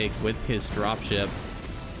mistake with his dropship.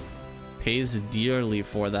 Pays dearly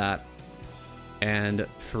for that. And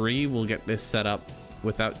Free will get this set up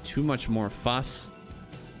without too much more fuss.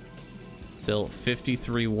 Still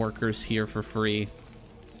 53 workers here for Free.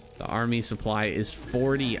 The army supply is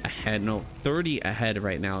 40 ahead. No, 30 ahead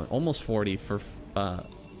right now. Almost 40 for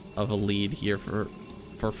of a lead here for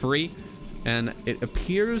Free. And it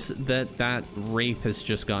appears that that Wraith has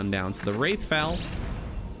just gone down. So the Wraith fell.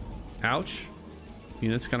 Ouch.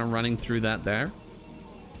 Units kind of running through that there.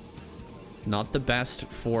 Not the best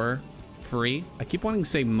for Free. I keep wanting to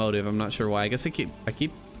say Motive. I'm not sure why. I guess I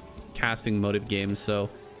keep casting Motive games. So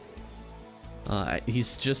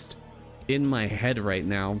he's just in my head right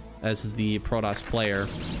now as the Protoss player.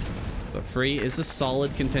 But Free is a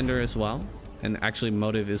solid contender as well. And actually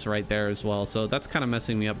Motive is right there as well. So that's kind of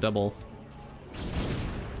messing me up double.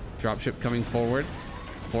 Dropship coming forward,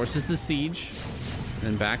 forces the siege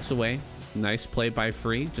and backs away. Nice play by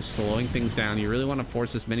Free, just slowing things down. You really want to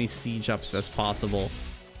force as many siege ups as possible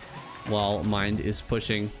while Mind is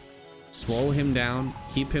pushing. Slow him down,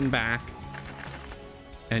 keep him back,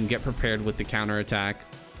 and get prepared with the counterattack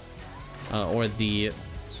or the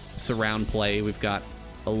surround play. We've got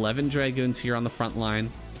 11 dragoons here on the front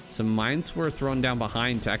line. Some mines were thrown down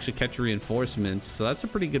behind to actually catch reinforcements, so that's a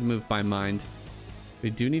pretty good move by Mind. We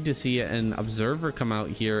do need to see an observer come out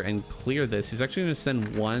here and clear this. He's actually going to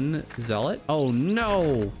send 1 zealot. Oh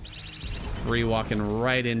no! Free walking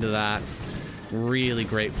right into that. Really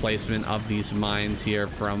great placement of these mines here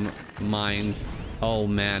from Mind. Oh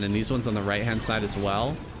man, and these ones on the right hand side as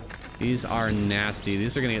well. These are nasty.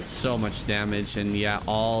 These are going to get so much damage, and yeah,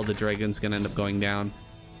 all the dragons going to end up going down.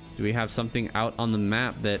 Do we have something out on the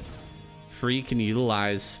map that Free can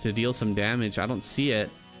utilize to deal some damage? I don't see it.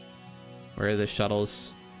 Where are the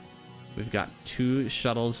shuttles? We've got 2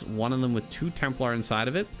 shuttles, one of them with 2 Templar inside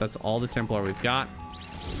of it. That's all the Templar we've got.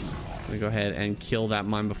 I'm gonna go ahead and kill that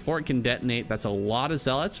mine before it can detonate. That's a lot of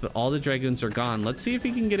zealots, but all the dragoons are gone. Let's see if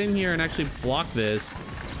he can get in here and actually block this.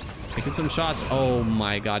 Making some shots. Oh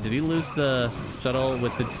my god. Did he lose the shuttle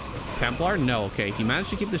with the Templar? No. Okay. He managed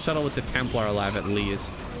to keep the shuttle with the Templar alive at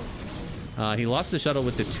least. He lost the shuttle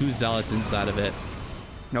with the 2 Zealots inside of it.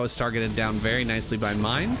 That was targeted down very nicely by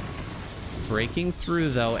Mind. Breaking through,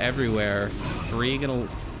 though, everywhere. Free gonna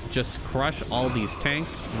just crush all these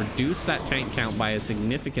tanks, reduce that tank count by a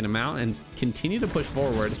significant amount, and continue to push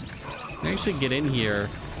forward. And actually get in here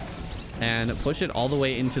and push it all the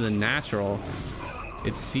way into the natural.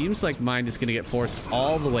 It seems like Mind is going to get forced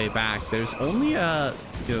all the way back. There's only a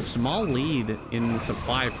small lead in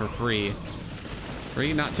supply for Free.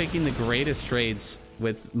 Free not taking the greatest trades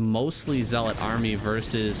with mostly Zealot army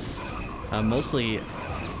versus mostly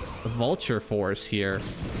Vulture force here.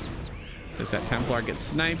 So that Templar gets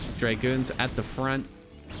sniped. Dragoons at the front.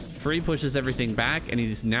 Free pushes everything back, and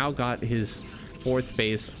he's now got his 4th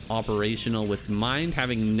base operational with Mind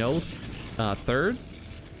having no 3rd,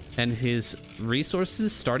 and his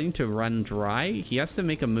resources starting to run dry. He has to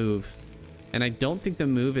make a move, and I don't think the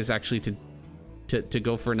move is actually to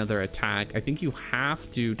go for another attack. I think you have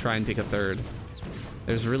to try and take a 3rd.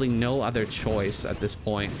 There's really no other choice at this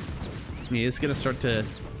point. He is going to start to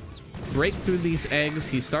break through these eggs.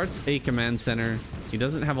 He starts a command center. He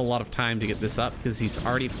doesn't have a lot of time to get this up because he's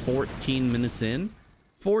already 14 minutes in.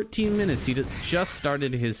 14 minutes. He just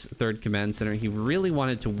started his 3rd command center. He really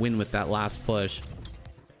wanted to win with that last push.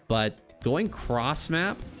 But going cross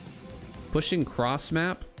map, pushing cross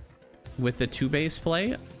map with the 2 base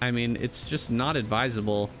play, I mean, it's just not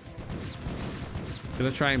advisable.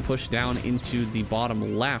 Gonna try and push down into the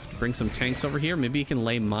bottom left, bring some tanks over here. Maybe he can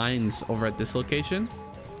lay mines over at this location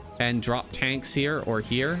and drop tanks here or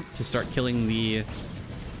here to start killing the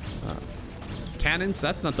cannons.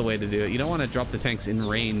 That's not the way to do it. You don't want to drop the tanks in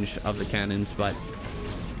range of the cannons, but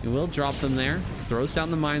you will drop them there. Throws down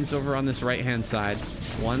the mines over on this right hand side.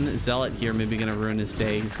 1 Zealot here maybe gonna ruin his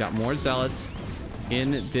day. He's got more Zealots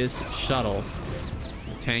in this shuttle.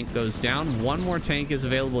 The tank goes down. 1 more tank is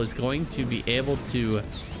available. Is going to be able to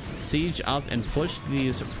siege up and push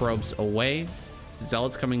these probes away.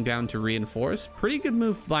 Zealots coming down to reinforce. Pretty good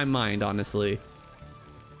move by Mind, honestly.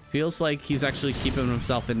 Feels like he's actually keeping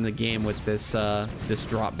himself in the game with this this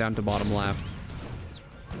drop down to bottom left.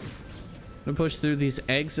 Gonna push through these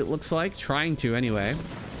eggs, it looks like. Trying to, anyway.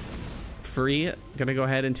 Free gonna go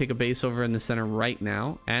ahead and take a base over in the center right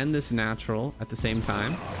now, and this natural at the same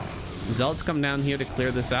time. Zealots come down here to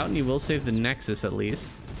clear this out, and he will save the Nexus at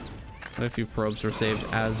least. A few probes were saved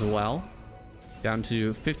as well. Down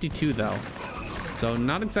to 52 though. So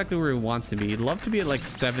not exactly where he wants to be. He'd love to be at like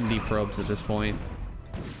 70 probes at this point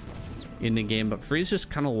in the game, but Free's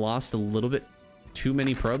just kind of lost a little bit too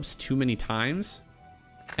many probes too many times,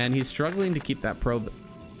 and he's struggling to keep that probe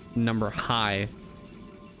number high.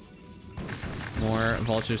 More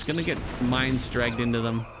Vultures gonna get mines dragged into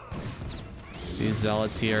them. These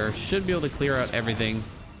Zealots here should be able to clear out everything,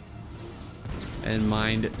 and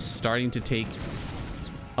Mind starting to take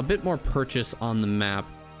a bit more purchase on the map.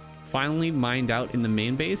 Finally mined out in the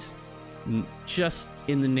main base, just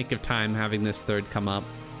in the nick of time having this 3rd come up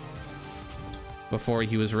before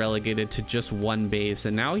he was relegated to just 1 base,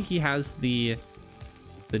 and now he has the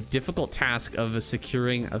difficult task of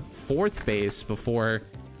securing a 4th base before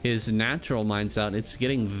his natural mines out. It's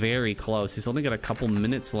getting very close. He's only got a couple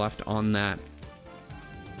minutes left on that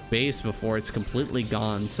base before it's completely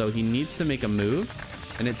gone, so he needs to make a move,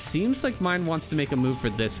 and it seems like Mind wants to make a move for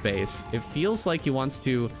this base. It feels like he wants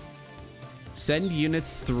to send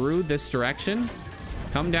units through this direction,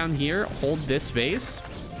 come down here, hold this base,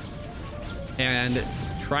 and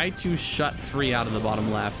try to shut Free out of the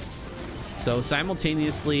bottom left. So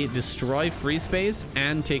simultaneously destroy Free space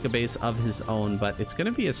and take a base of his own, but it's going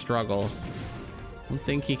to be a struggle. I don't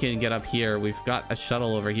think he can get up here. We've got a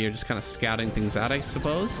shuttle over here just kind of scouting things out, I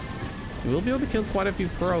suppose. We'll be able to kill quite a few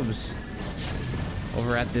probes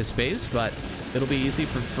over at this base, but it'll be easy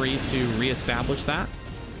for Free to reestablish that.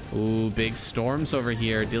 Ooh, big storms over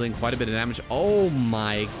here, dealing quite a bit of damage. Oh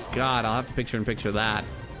my god, I'll have to picture that.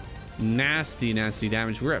 Nasty, nasty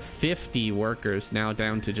damage. We're at 50 workers now,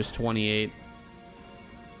 down to just 28.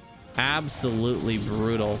 Absolutely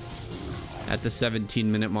brutal at the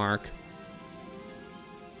 17-minute mark.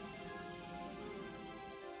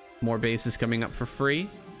 More bases coming up for Free.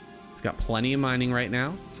 He's got plenty of mining right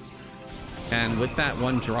now. And with that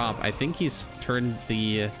 1 drop, I think he's turned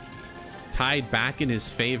the tide back in his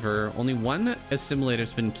favor. Only 1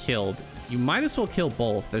 assimilator's been killed. You might as well kill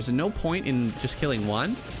both. There's no point in just killing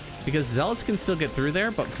 1, because Zealots can still get through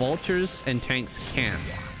there, but Vultures and tanks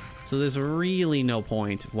can't. So there's really no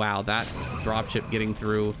point. Wow, that dropship getting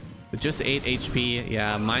through with just 8 HP.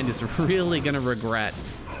 Yeah, Mind is really gonna regret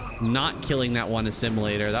not killing that one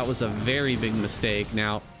assimilator. That was a very big mistake.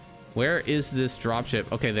 Now, where is this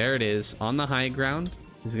dropship? Okay, there it is on the high ground.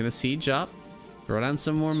 He's gonna siege up, throw down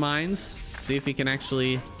some more mines, see if he can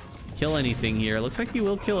actually kill anything here. Looks like he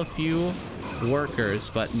will kill a few workers,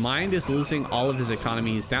 but Mind is losing all of his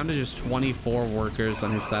economy. He's down to just 24 workers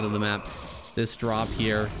on his side of the map. This drop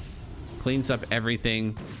here cleans up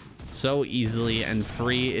everything so easily, and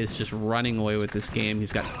Free is just running away with this game.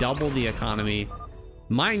 He's got double the economy.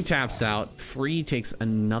 Mind taps out. Free takes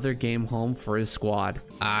another game home for his squad.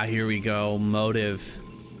 Here we go. Motive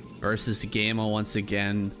versus GGaemo once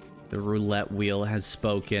again. The roulette wheel has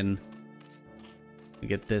spoken. We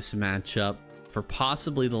get this matchup for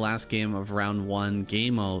possibly the last game of round 1.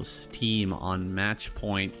 GGaemo's team on match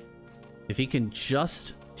point. If he can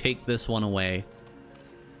just take this one away,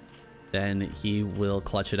 then he will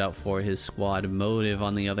clutch it out for his squad. Motive,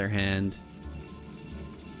 on the other hand,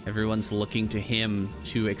 everyone's looking to him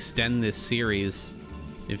to extend this series.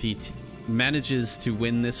 If he manages to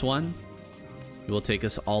win this one, he will take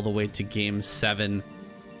us all the way to game 7.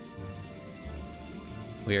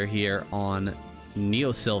 We are here on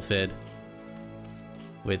Neosylphid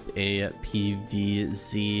with a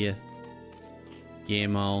PVZ.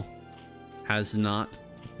 GGaemo has not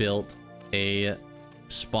built a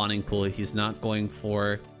spawning pool. He's not going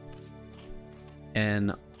for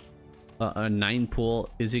a 9 pool.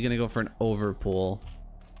 Is he gonna go for an over pool?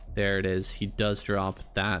 There it is. He does drop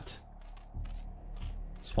that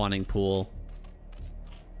spawning pool.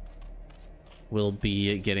 We'll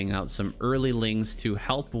be getting out some early lings to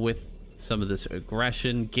help with some of this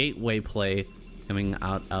aggression gateway play coming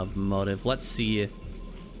out of Motive. Let's see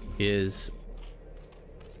his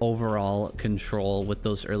overall control with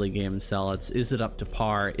those early game zealots. Is it up to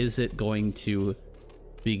par? Is it going to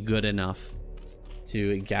be good enough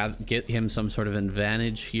to get him some sort of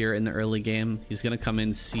advantage here in the early game? He's going to come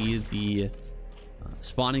in, see the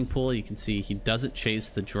spawning pool. You can see he doesn't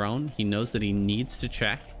chase the drone. He knows that he needs to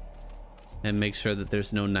check and make sure that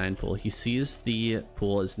there's no 9 pool. He sees the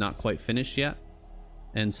pool is not quite finished yet,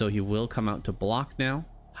 and so he will come out to block now,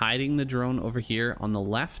 hiding the drone over here on the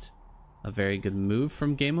left. A very good move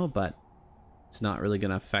from GGaemo, but it's not really going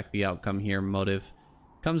to affect the outcome here. Motive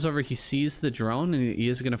comes over, he sees the drone, and he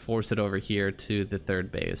is going to force it over here to the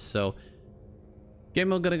 3rd base. So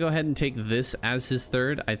GGaemo going to go ahead and take this as his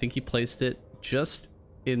 3rd. I think he placed it just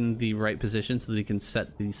in the right position so that he can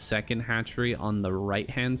set the 2nd hatchery on the right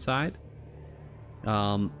hand side.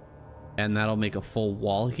 And that'll make a full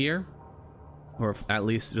wall here, or at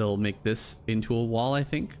least it'll make this into a wall, I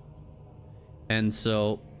think. And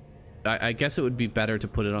so I guess it would be better to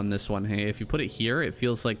put it on this one. Hey, if you put it here, it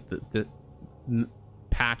feels like the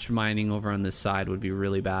patch mining over on this side would be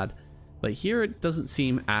really bad, but here it doesn't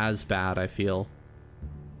seem as bad, I feel.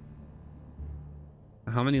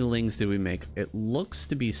 How many lings did we make? It looks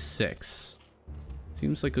to be 6.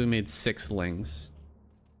 Seems like we made 6 lings,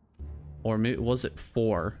 or maybe was it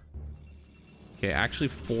 4? Okay, actually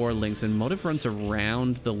 4 lings, and Motive runs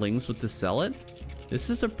around the lings with the zealot. This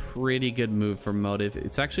is a pretty good move for Motive.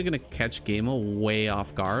 It's actually going to catch GGaemo way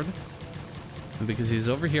off guard, because he's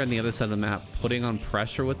over here on the other side of the map putting on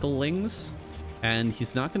pressure with the lings, and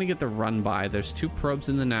he's not going to get the run by. There's 2 probes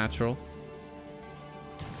in the natural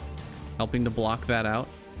helping to block that out,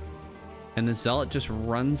 and the zealot just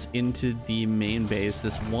runs into the main base.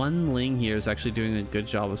 This one ling here is actually doing a good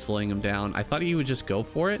job of slowing him down. I thought he would just go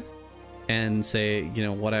for it and say, you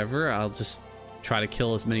know, whatever, I'll just try to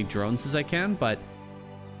kill as many drones as I can, but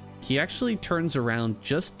he actually turns around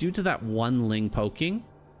just due to that one ling poking,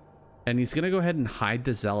 and he's gonna go ahead and hide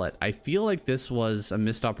the zealot. I feel like this was a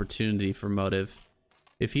missed opportunity for Motive.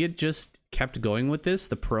 If he had just kept going with this,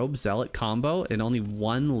 the probe zealot combo, and only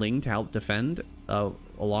one ling to help defend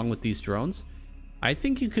along with these drones, I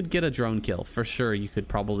think you could get a drone kill. For sure, you could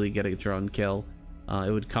probably get a drone kill.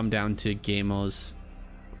 It would come down to GGaemo's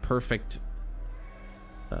perfect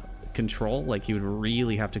control. Like, he would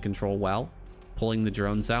really have to control well, pulling the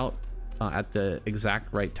drones out at the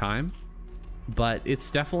exact right time. But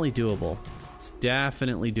it's definitely doable. It's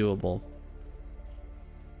definitely doable.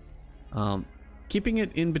 Keeping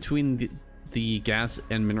it in between the gas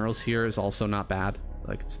and minerals here is also not bad.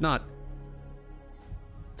 Like, it's not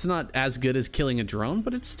as good as killing a drone,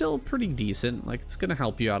 but it's still pretty decent. Like, it's gonna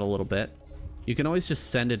help you out a little bit. You can always just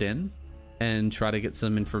send it in and try to get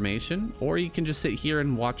some information, or you can just sit here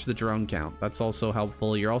and watch the drone count. That's also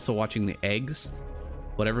helpful. You're also watching the eggs.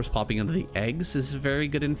 Whatever's popping under the eggs is very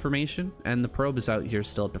good information, and the probe is out here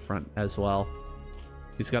still at the front as well.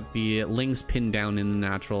 He's got the lings pinned down in the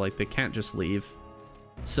natural, like they can't just leave.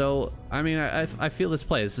 So I mean, I feel this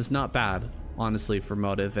play, this is not bad honestly for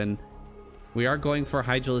Motive, and We are going for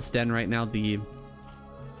Hydralisk Den right now, the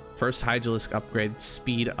first Hydralisk upgrade,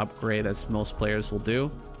 speed upgrade, as most players will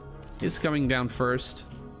do. Is coming down first.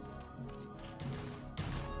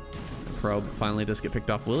 Probe finally does get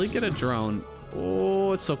picked off. Will he get a drone?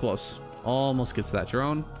 Oh, it's so close. Almost gets that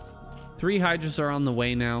drone. 3 Hydras are on the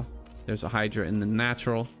way now. There's a Hydra in the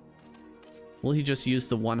natural. Will he just use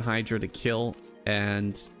the 1 Hydra to kill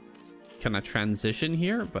and kind of transition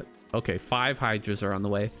here? But okay, 5 Hydras are on the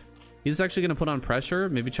way. He's actually going to put on pressure,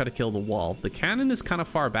 maybe try to kill the wall. The cannon is kind of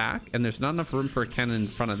far back, and there's not enough room for a cannon in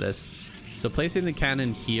front of this. So placing the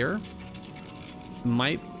cannon here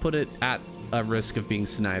might put it at a risk of being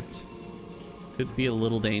sniped. Could be a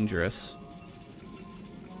little dangerous.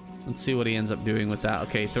 Let's see what he ends up doing with that.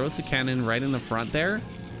 Okay, throws the cannon right in the front there.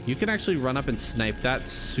 You can actually run up and snipe that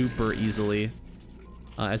super easily,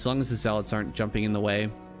 as long as the zealots aren't jumping in the way.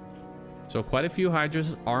 So quite a few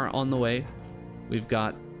Hydras are on the way. We've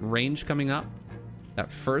got range coming up.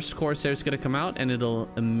 That first Corsair is going to come out, and it'll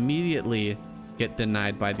immediately get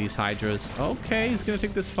denied by these Hydras. Okay, he's going to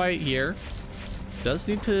take this fight here. Does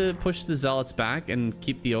need to push the zealots back and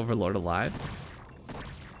keep the Overlord alive.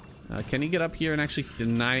 Can he get up here and actually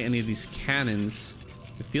deny any of these cannons?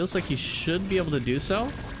 It feels like he should be able to do so.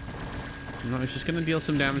 No, he's just going to deal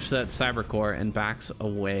some damage to that Cyber Core and backs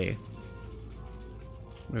away.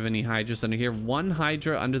 We have any Hydras under here? 1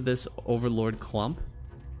 Hydra under this Overlord clump.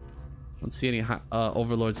 Don't see any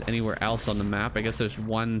Overlords anywhere else on the map. I guess there's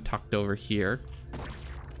 1 tucked over here.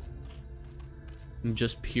 And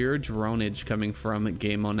just pure dronage coming from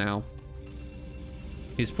GGaemo now.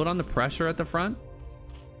 He's put on the pressure at the front,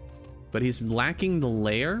 but he's lacking the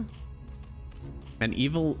lair and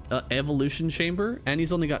evolution chamber, and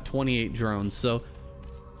he's only got 28 drones. So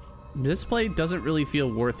this play doesn't really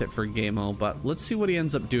feel worth it for GGaemo, but let's see what he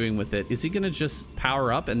ends up doing with it. Is he gonna just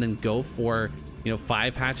power up and then go for, you know,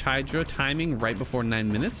 5 hatch Hydra timing right before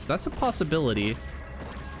 9 minutes? That's a possibility.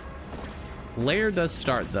 Lair does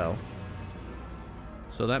start though,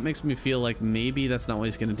 so that makes me feel like maybe that's not what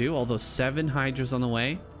he's gonna do. Although 7 Hydras on the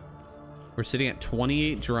way. We're sitting at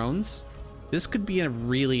 28 drones. This could be a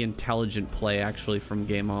really intelligent play actually from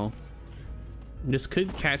GGaemo. This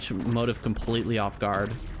could catch Motive completely off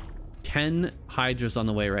guard. 10 Hydras on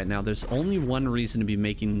the way right now. There's only one reason to be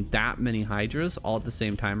making that many Hydras all at the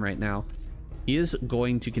same time right now. He is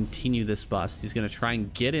going to continue this bust. He's going to try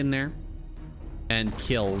and get in there and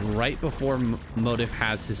kill right before Motive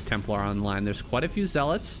has his Templar online. There's quite a few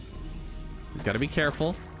Zealots. He's got to be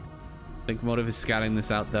careful. I think Motive is scouting this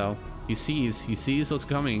out though. He sees what's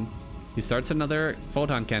coming. He starts another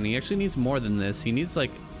photon cannon. He actually needs more than this. He needs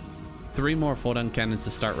like 3 more photon cannons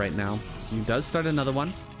to start right now. He does start another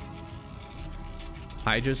one.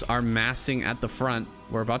 Hydras are massing at the front.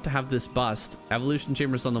 We're about to have this bust. Evolution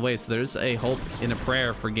Chamber's on the way, so there's a hope in a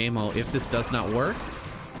prayer for GGaemo. If this does not work,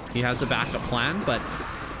 he has a backup plan, but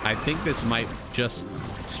I think this might just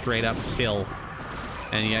straight up kill.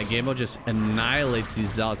 And yeah, GGaemo just annihilates these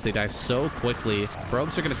Zealots. They die so quickly.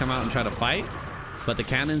 Probes are going to come out and try to fight, but the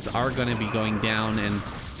cannons are going to be going down. And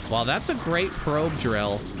while that's a great probe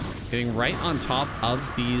drill, getting right on top of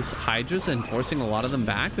these Hydras and forcing a lot of them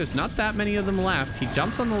back, there's not that many of them left. He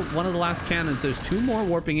jumps on one of the last cannons. There's 2 more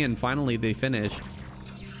warping in. Finally, they finish.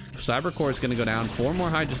 Cyber Core is going to go down. 4 more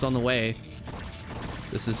Hydras on the way.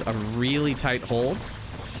 This is a really tight hold.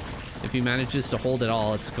 If he manages to hold it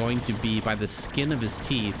all, it's going to be by the skin of his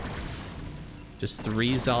teeth. Just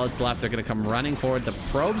 3 Zealots left. They're going to come running forward. The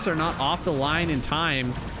probes are not off the line in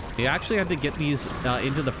time. He actually had to get these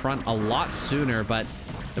into the front a lot sooner, but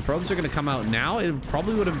the probes are going to come out now. It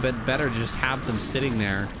probably would have been better to just have them sitting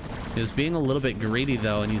there. He was being a little bit greedy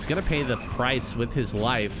though, and he's going to pay the price with his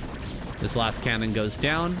life. This last cannon goes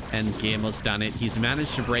down, and GGaemo's done it. He's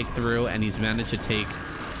managed to break through, and he's managed to take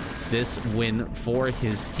this win for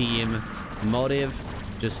his team. Motive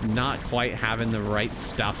just not quite having the right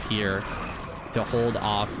stuff here to hold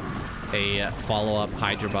off a follow-up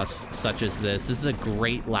Hydra bust such as this. This is a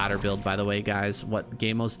great ladder build, by the way, guys. What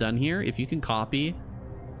GGaemo's done here, if you can copy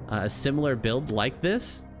a similar build like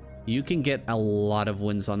this, you can get a lot of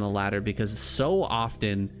wins on the ladder, because so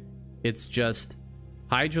often it's just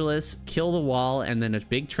Hydralisk, kill the wall, and then a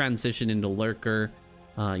big transition into Lurker.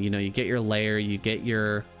 You know, you get your lair, you get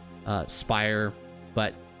your Spire.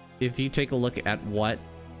 But if you take a look at what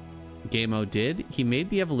GGaemo did, he made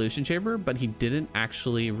the evolution chamber, but he didn't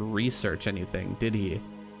actually research anything, did he?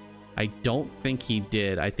 I don't think he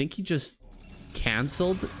did. I think he just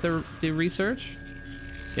canceled the research.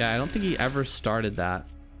 Yeah, I don't think he ever started that,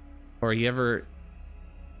 or he ever,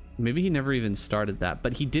 maybe he never even started that,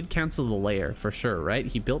 but he did cancel the layer for sure, right?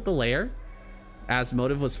 He built the layer as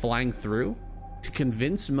Motive was flying through, to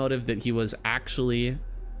convince Motive that he was actually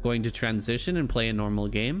going to transition and play a normal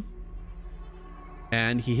game.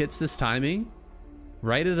 And he hits this timing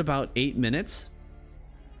right at about 8 minutes.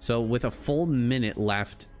 So with a full minute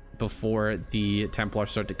left before the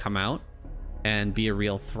Templars start to come out and be a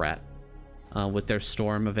real threat. With their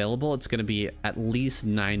Storm available, it's going to be at least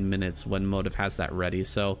 9 minutes when Motive has that ready.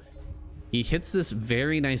 So he hits this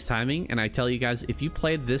very nice timing, and I tell you guys, if you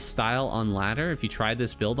play this style on ladder, if you try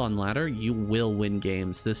this build on ladder, you will win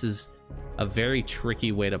games. This is a very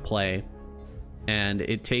tricky way to play, and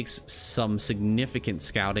it takes some significant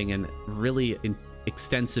scouting and really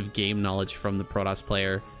extensive game knowledge from the Protoss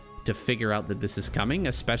player to figure out that this is coming,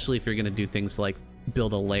 especially if you're going to do things like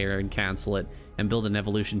build a layer and cancel it, and build an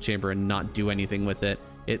evolution chamber and not do anything with it.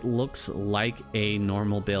 It looks like a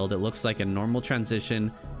normal build. It looks like a normal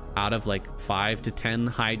transition out of like 5 to 10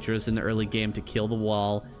 Hydras in the early game to kill the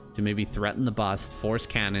wall, to maybe threaten the bust, force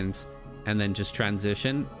cannons, and then just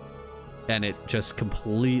transition. And it just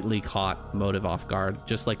completely caught Motive off guard,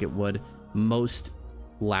 just like it would most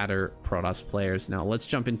ladder Protoss players. Now let's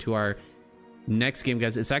jump into our next game,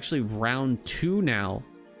 guys. It's actually round 2 now,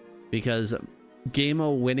 because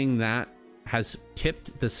GGaemo winning that has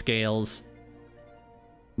tipped the scales.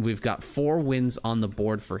 We've got 4 wins on the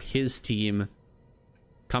board for his team,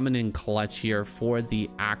 coming in clutch here for the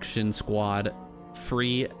Action Squad.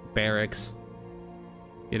 Free Barracks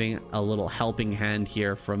getting a little helping hand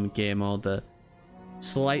here from GGaemo, the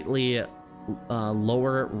slightly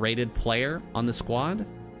lower rated player on the squad.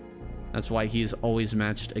 That's why he's always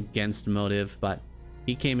matched against Motive, but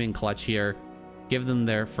he came in clutch here. Give them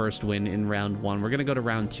their first win in round 1. We're going to go to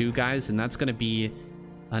round 2, guys, and that's going to be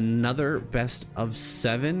another best of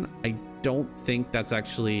 7. I don't think that's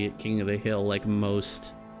actually King of the Hill like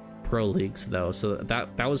most pro leagues, though. So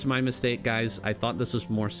that was my mistake, guys. I thought this was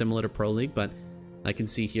more similar to Pro League, but I can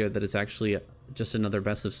see here that it's actually just another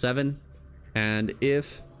best of 7. And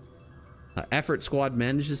if Effort Squad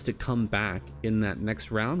manages to come back in that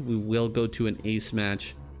next round, we will go to an ace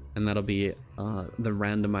match, and that'll be the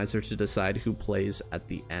randomizer to decide who plays at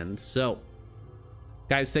the end. So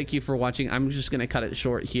guys, thank you for watching. I'm just gonna cut it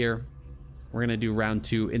short here. We're gonna do round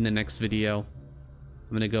 2 in the next video.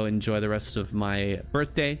 I'm gonna go enjoy the rest of my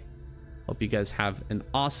birthday. Hope you guys have an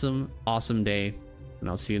awesome day, and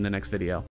I'll see you in the next video.